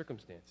by our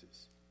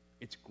circumstances.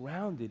 It's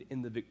grounded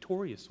in the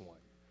victorious one,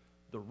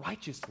 the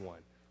righteous one,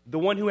 the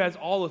one who has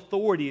all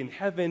authority in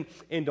heaven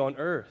and on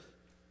earth,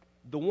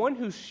 the one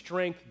whose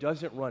strength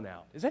doesn't run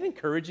out. Is that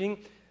encouraging?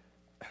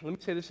 Let me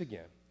say this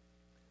again.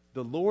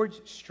 The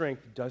Lord's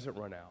strength doesn't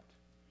run out.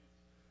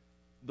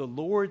 The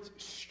Lord's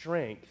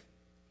strength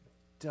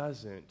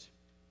doesn't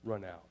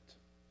run out.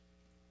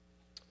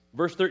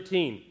 Verse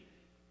 13,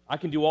 I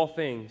can do all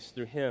things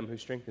through him who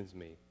strengthens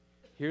me.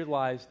 Here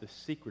lies the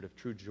secret of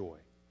true joy.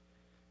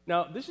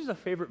 Now, this is a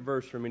favorite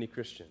verse for many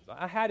Christians.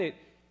 I had it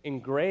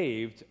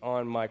engraved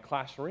on my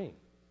class ring,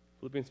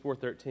 Philippians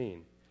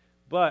 4:13.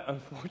 But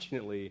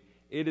unfortunately,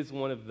 it is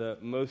one of the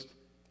most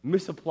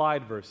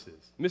misapplied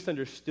verses,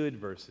 misunderstood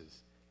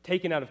verses,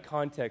 taken out of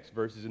context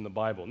verses in the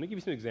Bible. Let me give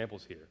you some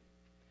examples here.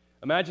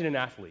 Imagine an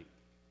athlete,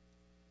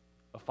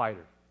 a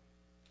fighter.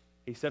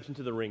 He steps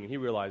into the ring and he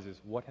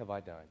realizes, what have I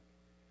done?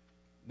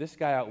 This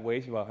guy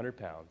outweighs me by 100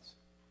 pounds.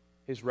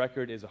 His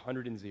record is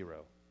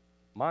 100-0.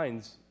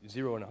 Mine's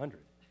 0-100.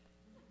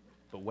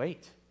 But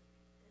wait,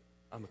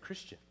 I'm a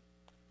Christian.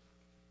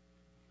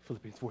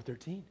 Philippians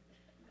 4:13.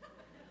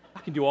 I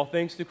can do all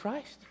things through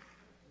Christ.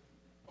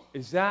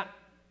 Is that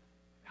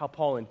how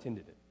Paul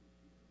intended it?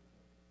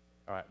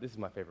 All right, this is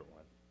my favorite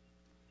one.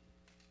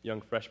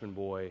 Young freshman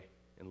boy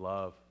in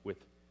love with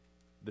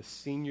the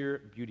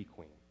senior beauty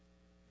queen.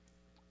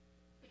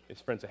 His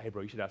friend said, hey,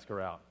 bro, you should ask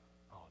her out.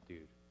 Oh,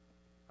 dude,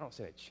 I don't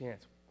stand a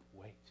chance.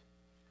 Wait.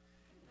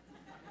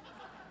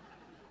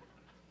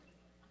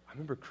 I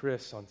remember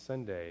Chris on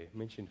Sunday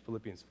mentioned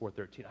Philippians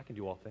 4:13. I can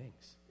do all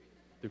things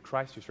through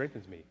Christ who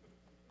strengthens me.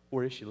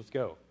 Where is she? Let's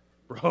go.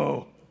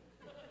 Bro.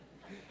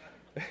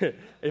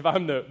 If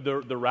I'm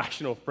the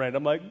rational friend,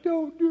 I'm like,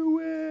 don't do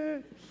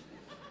it.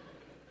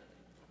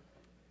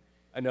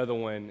 Another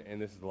one, and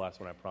this is the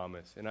last one, I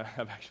promise, and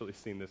I've actually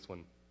seen this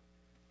one.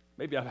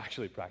 Maybe I've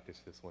actually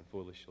practiced this one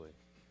foolishly.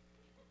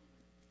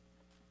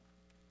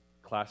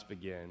 Class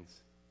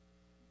begins.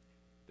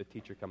 The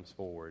teacher comes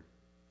forward.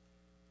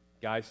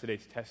 Guys,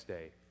 today's test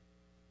day.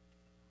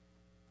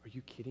 Are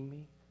you kidding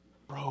me?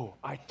 Bro,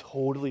 I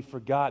totally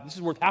forgot. This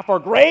is worth half our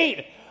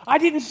grade. I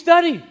didn't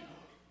study.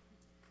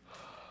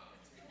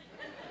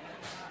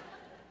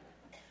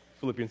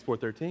 Philippians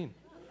 4:13.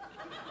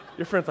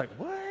 Your friend's like,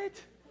 what?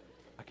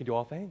 I can do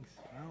all things.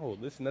 No,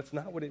 listen, that's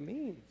not what it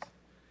means.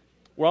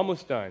 We're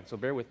almost done, so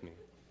bear with me.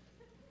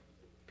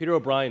 Peter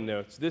O'Brien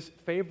notes, this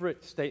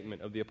favorite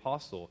statement of the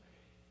apostle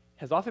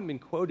has often been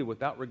quoted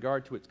without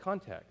regard to its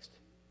context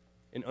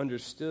and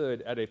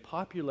understood at a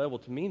popular level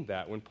to mean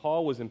that when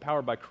Paul was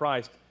empowered by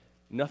Christ,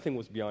 nothing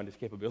was beyond his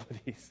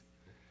capabilities.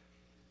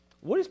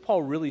 What is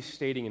Paul really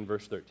stating in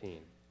verse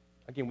 13?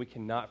 Again, we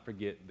cannot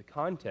forget the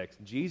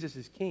context. Jesus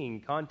is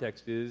king,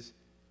 context is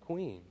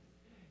queen.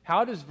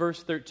 How does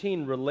verse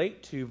 13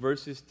 relate to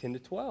verses 10 to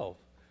 12?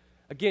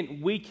 Again,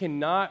 we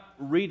cannot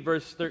read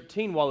verse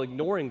 13 while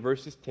ignoring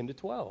verses 10 to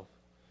 12.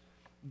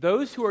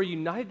 Those who are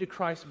united to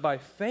Christ by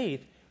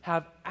faith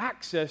have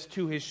access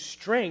to his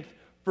strength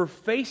for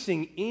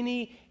facing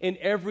any and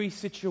every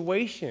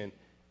situation.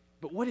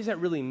 But what does that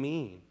really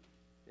mean?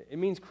 It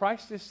means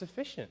Christ is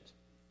sufficient.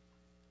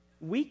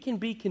 We can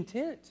be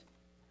content.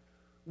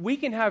 We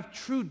can have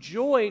true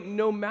joy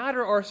no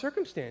matter our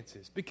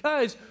circumstances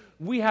because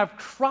we have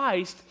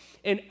Christ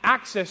and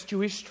access to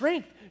his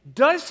strength.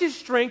 Does his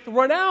strength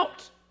run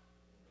out?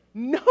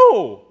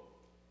 No.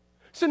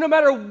 So no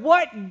matter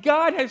what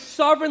God has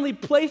sovereignly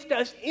placed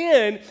us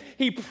in,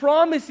 he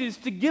promises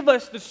to give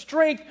us the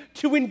strength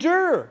to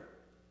endure.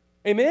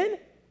 Amen?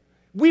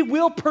 We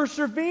will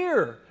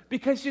persevere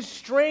because his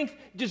strength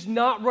does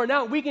not run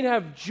out. We can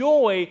have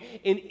joy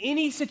in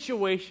any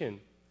situation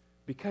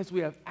because we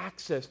have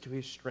access to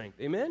his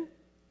strength. Amen?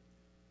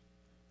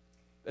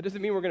 That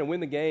doesn't mean we're going to win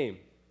the game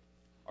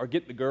or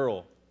get the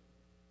girl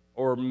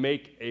or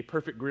make a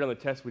perfect grade on the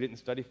test we didn't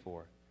study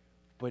for.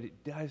 But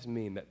it does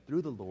mean that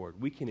through the Lord,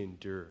 we can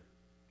endure.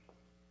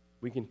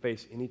 We can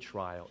face any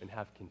trial and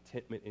have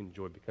contentment and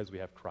joy because we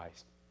have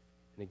Christ.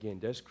 And again,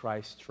 does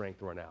Christ's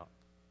strength run out?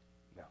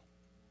 No.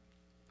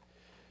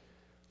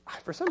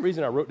 For some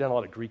reason, I wrote down a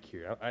lot of Greek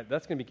here.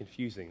 That's going to be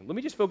confusing. Let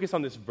me just focus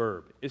on this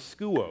verb,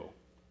 ischouo.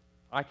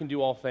 I can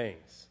do all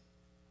things.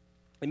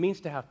 It means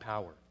to have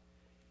power.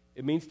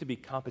 It means to be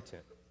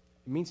competent.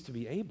 It means to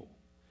be able.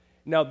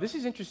 Now, this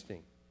is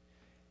interesting.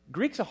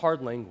 Greek's a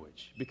hard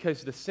language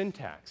because the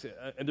syntax,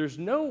 there's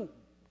no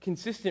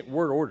consistent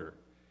word order.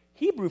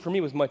 Hebrew for me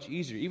was much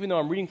easier. Even though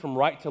I'm reading from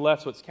right to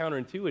left, so it's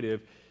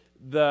counterintuitive,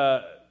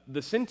 the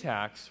the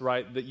syntax,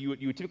 right, that you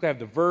would typically have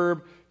the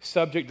verb,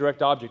 subject,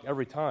 direct object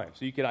every time.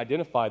 So you can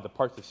identify the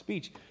parts of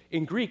speech.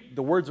 In Greek,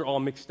 the words are all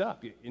mixed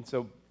up. And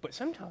so, but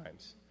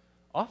sometimes,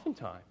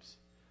 oftentimes,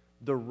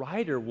 the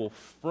writer will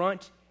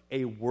front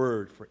a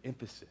word for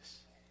emphasis.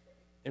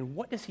 And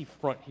what does he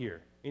front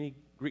here? Any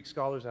Greek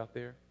scholars out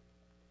there?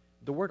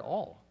 The word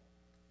all.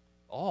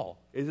 All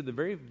is at the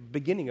very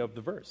beginning of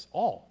the verse.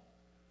 All.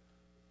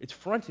 It's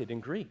fronted in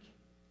Greek.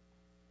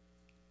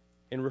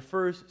 And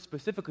refers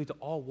specifically to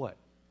all what?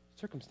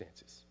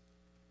 Circumstances.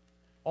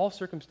 All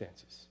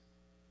circumstances.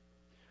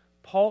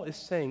 Paul is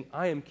saying,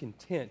 I am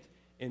content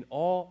in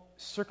all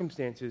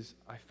circumstances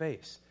I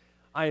face.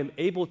 I am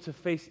able to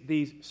face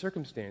these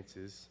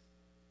circumstances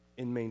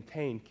and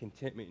maintain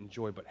contentment and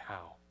joy, but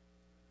how?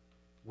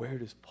 Where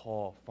does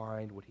Paul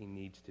find what he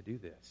needs to do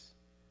this?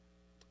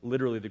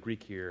 Literally, the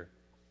Greek here,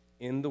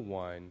 in the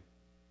one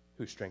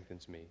who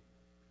strengthens me.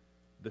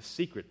 The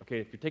secret, okay,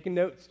 if you're taking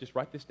notes, just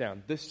write this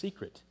down. The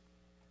secret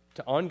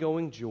to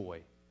ongoing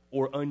joy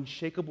or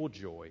unshakable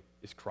joy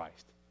is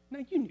Christ. Now,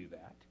 you knew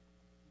that.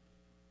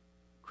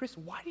 Chris,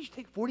 why did you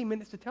take 40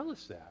 minutes to tell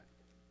us that?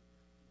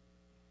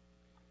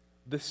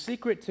 The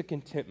secret to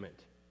contentment,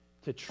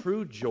 to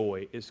true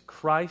joy, is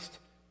Christ's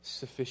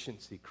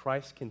sufficiency,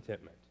 Christ's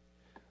contentment.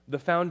 The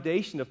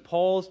foundation of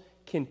Paul's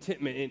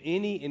contentment in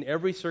any and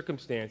every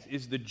circumstance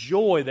is the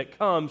joy that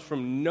comes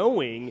from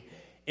knowing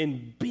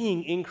and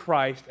being in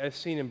Christ, as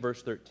seen in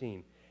verse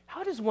 13.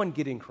 How does one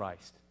get in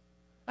Christ?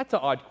 That's an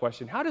odd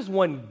question. How does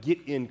one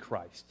get in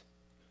Christ?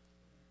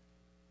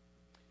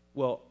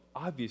 Well,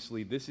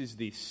 obviously, this is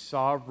the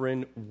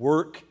sovereign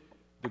work,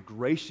 the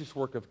gracious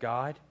work of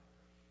God.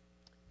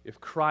 If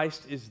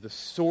Christ is the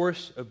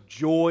source of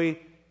joy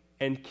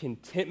and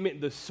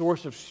contentment, the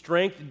source of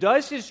strength,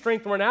 does his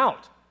strength run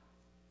out?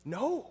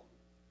 No.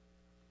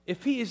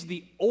 If he is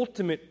the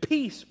ultimate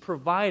peace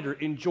provider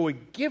and joy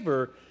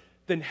giver,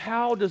 then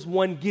how does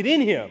one get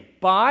in him?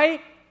 By,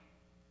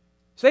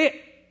 say it,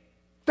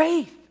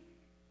 faith.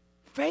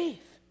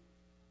 Faith.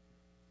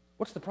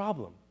 What's the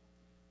problem?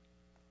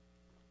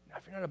 Now,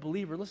 if you're not a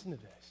believer, listen to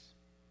this.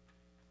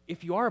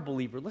 If you are a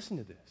believer, listen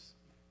to this.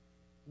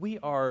 We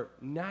are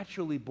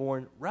naturally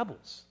born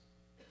rebels.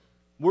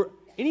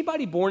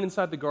 Anybody born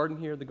inside the garden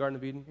here, the Garden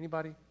of Eden?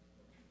 Anybody?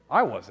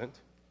 I wasn't.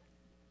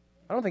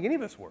 I don't think any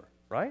of us were,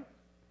 right?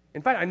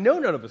 In fact, I know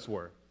none of us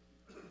were.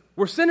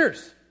 We're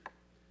sinners,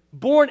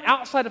 born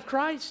outside of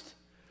Christ.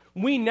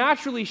 We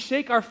naturally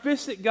shake our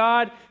fists at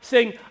God,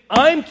 saying,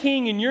 I'm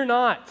king and you're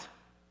not.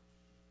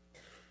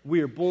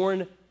 We are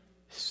born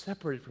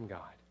separated from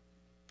God.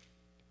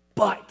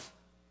 But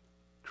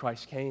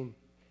Christ came.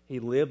 He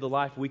lived the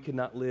life we could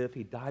not live.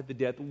 He died the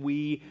death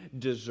we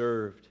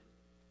deserved,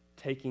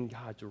 taking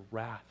God's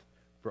wrath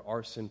for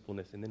our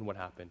sinfulness. And then what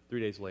happened? 3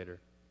 days later,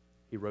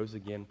 he rose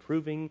again,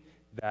 proving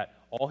that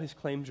all his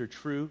claims are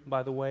true,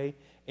 by the way,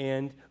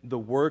 and the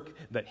work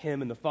that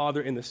him and the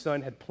Father and the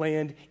Son had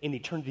planned in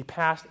eternity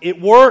past, it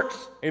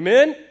works.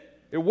 Amen?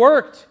 It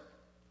worked.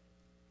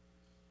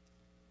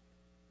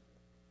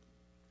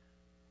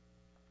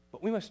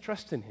 But we must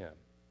trust in him.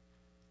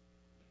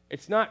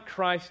 It's not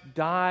Christ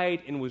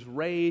died and was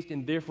raised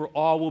and therefore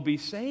all will be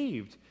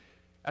saved.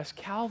 As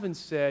Calvin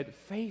said,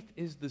 faith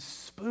is the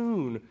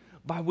spoon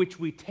by which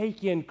we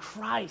take in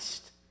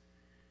Christ,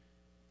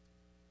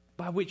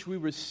 by which we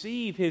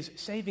receive his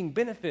saving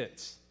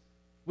benefits.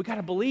 We got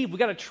to believe, we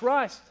got to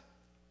trust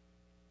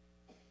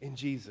in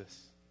Jesus.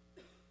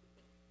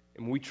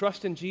 And when we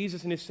trust in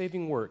Jesus and his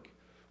saving work,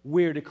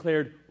 we're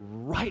declared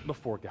right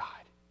before God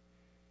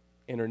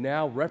and are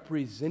now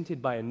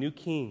represented by a new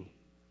king,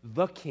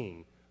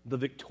 the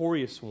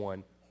victorious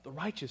one, the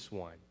righteous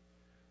one.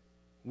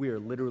 We are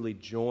literally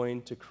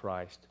joined to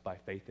Christ by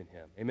faith in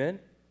him. Amen?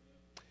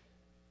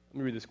 Let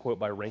me read this quote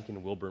by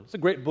Rankin Wilbourn. It's a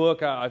great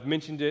book. I've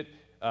mentioned it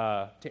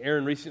to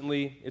Aaron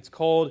recently. It's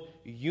called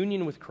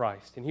Union with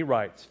Christ. And he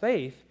writes,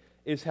 faith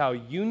is how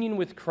union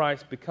with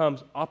Christ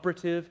becomes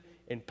operative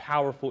and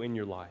powerful in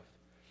your life.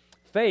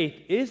 Faith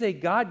is a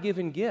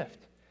God-given gift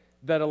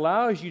that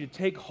allows you to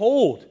take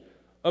hold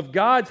of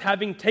God's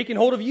having taken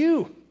hold of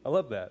you. I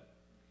love that.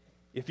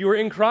 If you are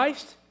in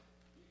Christ,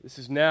 this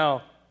is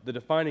now the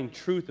defining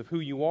truth of who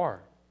you are.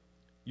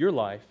 Your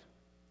life,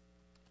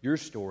 your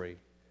story,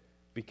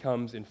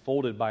 becomes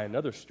enfolded by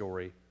another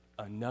story,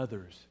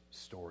 another's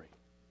story.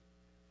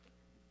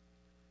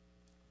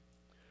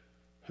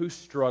 Who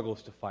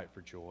struggles to fight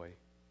for joy?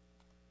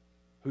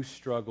 Who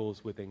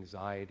struggles with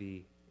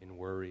anxiety and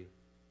worry?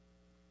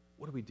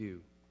 What do we do?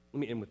 Let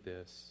me end with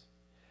this.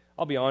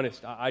 I'll be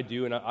honest, I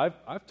do, and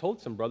I've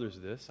told some brothers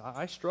this.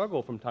 I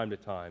struggle from time to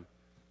time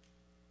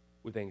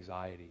with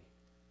anxiety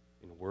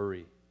and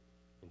worry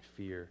and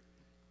fear,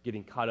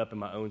 getting caught up in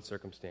my own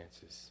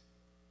circumstances.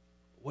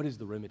 What is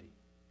the remedy?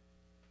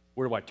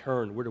 Where do I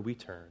turn? Where do we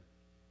turn?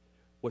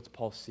 What's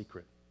Paul's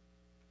secret?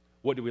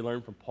 What do we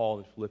learn from Paul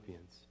in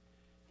Philippians?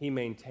 He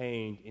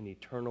maintained an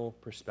eternal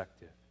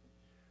perspective.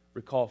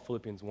 Recall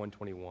Philippians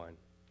 1:21.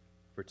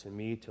 For to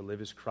me to live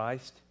is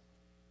Christ,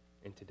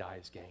 and to die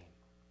is gain.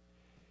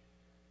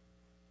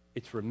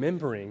 It's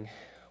remembering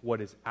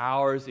what is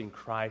ours in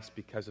Christ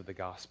because of the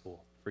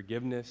gospel: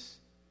 forgiveness,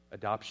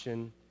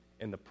 adoption,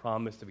 and the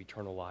promise of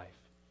eternal life.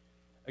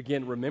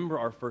 Again, remember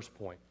our first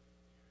point.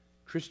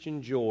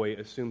 Christian joy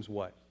assumes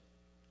what?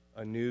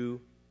 A new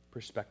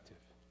perspective.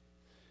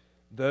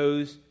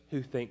 Those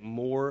who think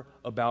more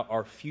about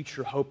our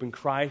future hope in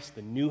Christ,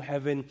 the new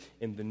heaven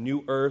and the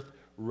new earth,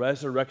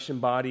 resurrection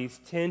bodies,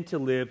 tend to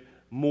live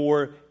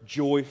more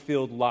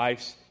joy-filled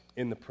lives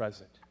in the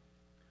present.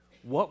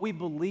 What we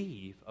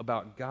believe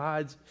about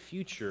God's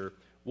future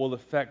will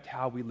affect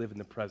how we live in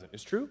the present.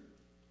 It's true?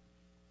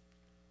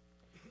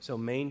 So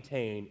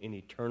maintain an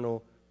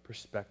eternal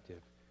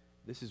perspective.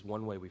 This is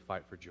one way we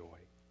fight for joy.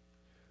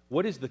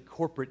 What is the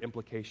corporate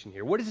implication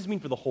here? What does this mean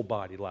for the whole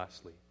body,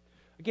 lastly?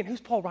 Again, who's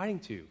Paul writing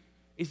to?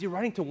 Is he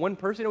writing to one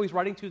person? No, he's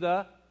writing to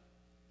the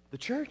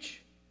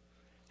church.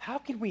 How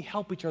can we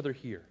help each other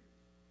here?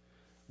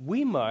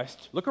 We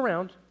must, look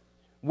around,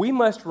 we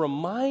must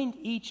remind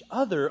each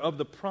other of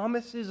the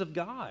promises of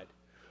God.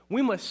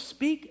 We must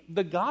speak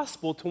the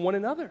gospel to one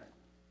another.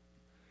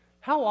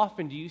 How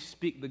often do you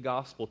speak the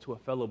gospel to a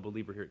fellow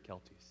believer here at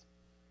Kelty's?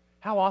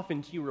 How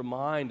often do you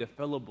remind a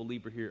fellow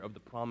believer here of the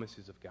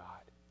promises of God?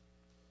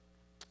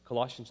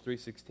 Colossians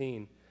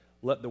 3:16,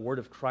 let the word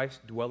of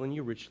Christ dwell in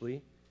you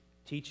richly,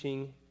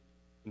 teaching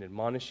and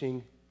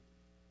admonishing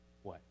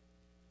what?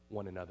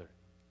 One another.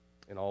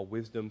 In all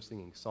wisdom,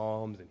 singing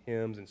psalms and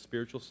hymns and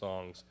spiritual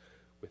songs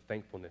with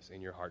thankfulness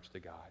in your hearts to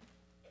God.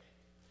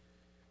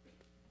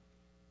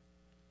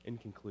 In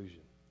conclusion,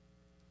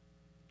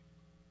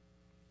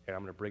 and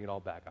I'm going to bring it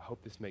all back. I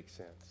hope this makes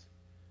sense.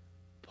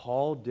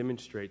 Paul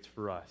demonstrates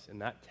for us in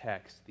that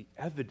text the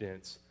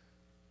evidence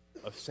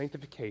of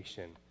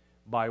sanctification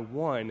by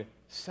one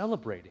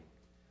celebrating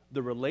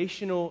the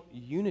relational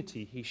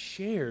unity he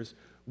shares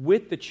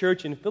with the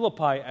church in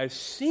Philippi as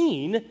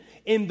seen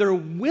in their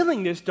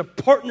willingness to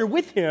partner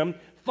with him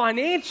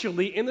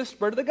financially in the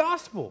spread of the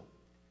gospel.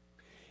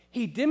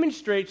 He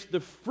demonstrates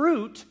the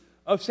fruit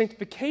of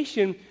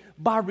sanctification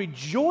by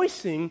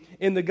rejoicing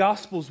in the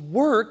gospel's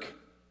work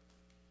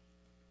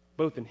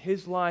both in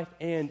his life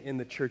and in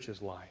the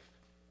church's life.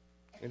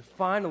 And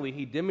finally,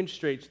 he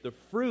demonstrates the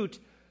fruit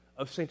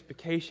of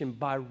sanctification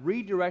by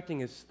redirecting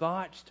his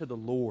thoughts to the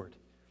Lord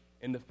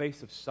in the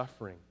face of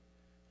suffering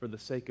for the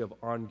sake of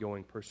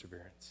ongoing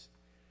perseverance.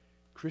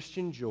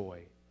 Christian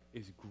joy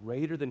is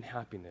greater than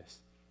happiness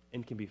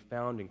and can be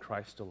found in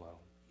Christ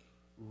alone.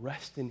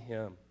 Rest in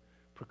him.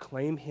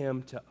 Proclaim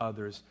him to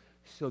others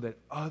so that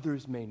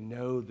others may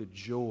know the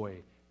joy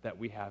that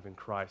we have in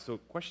Christ. So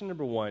question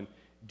number one,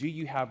 do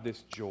you have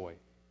this joy?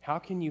 How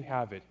can you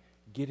have it?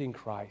 Get in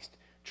Christ.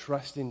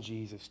 Trust in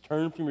Jesus.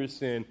 Turn from your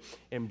sin.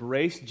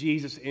 Embrace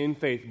Jesus in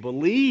faith.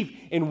 Believe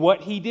in what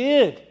he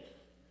did.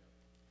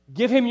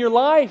 Give him your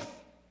life.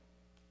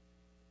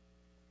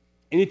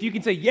 And if you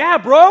can say, yeah,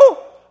 bro,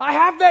 I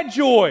have that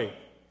joy.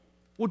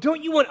 Well,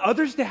 don't you want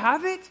others to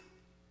have it?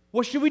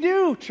 What should we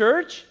do,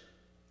 church?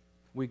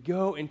 We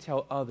go and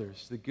tell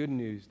others the good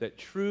news that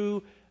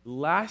true,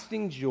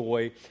 lasting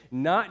joy,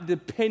 not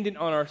dependent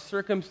on our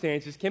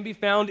circumstances, can be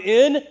found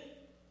in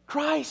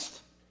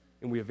Christ.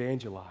 And we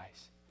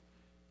evangelize.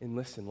 And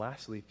listen,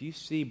 lastly, if you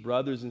see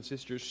brothers and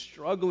sisters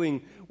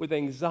struggling with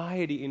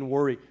anxiety and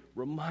worry,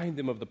 remind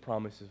them of the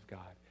promises of God.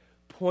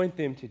 Point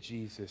them to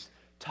Jesus.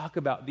 Talk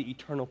about the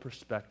eternal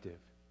perspective.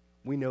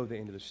 We know the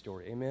end of the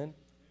story. Amen?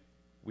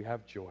 We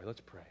have joy.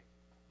 Let's pray.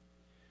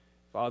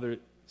 Father,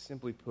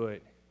 simply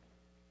put,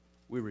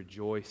 we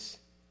rejoice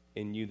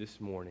in you this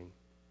morning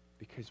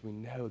because we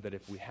know that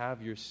if we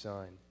have your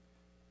Son,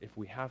 if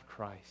we have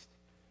Christ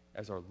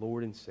as our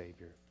Lord and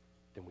Savior,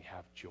 then we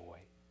have joy.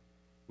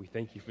 We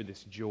thank you for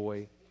this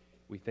joy.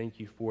 We thank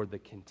you for the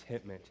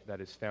contentment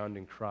that is found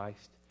in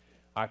Christ.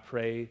 I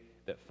pray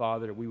that,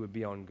 Father, we would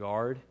be on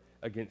guard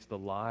against the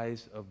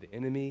lies of the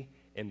enemy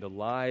and the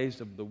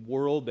lies of the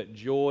world, that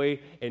joy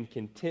and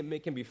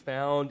contentment can be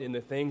found in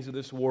the things of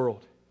this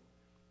world.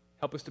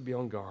 Help us to be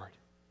on guard,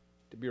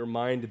 to be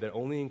reminded that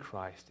only in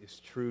Christ is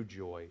true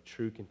joy,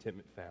 true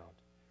contentment found.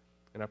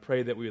 And I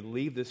pray that we would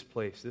leave this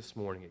place this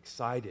morning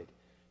excited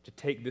to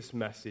take this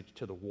message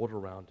to the world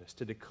around us,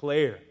 to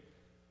declare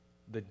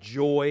the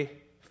joy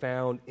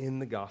found in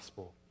the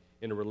gospel,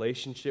 in a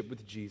relationship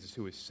with Jesus,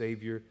 who is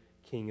Savior,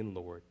 King, and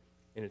Lord.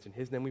 And it's in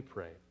his name we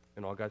pray.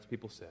 And all God's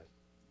people said,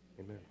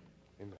 amen.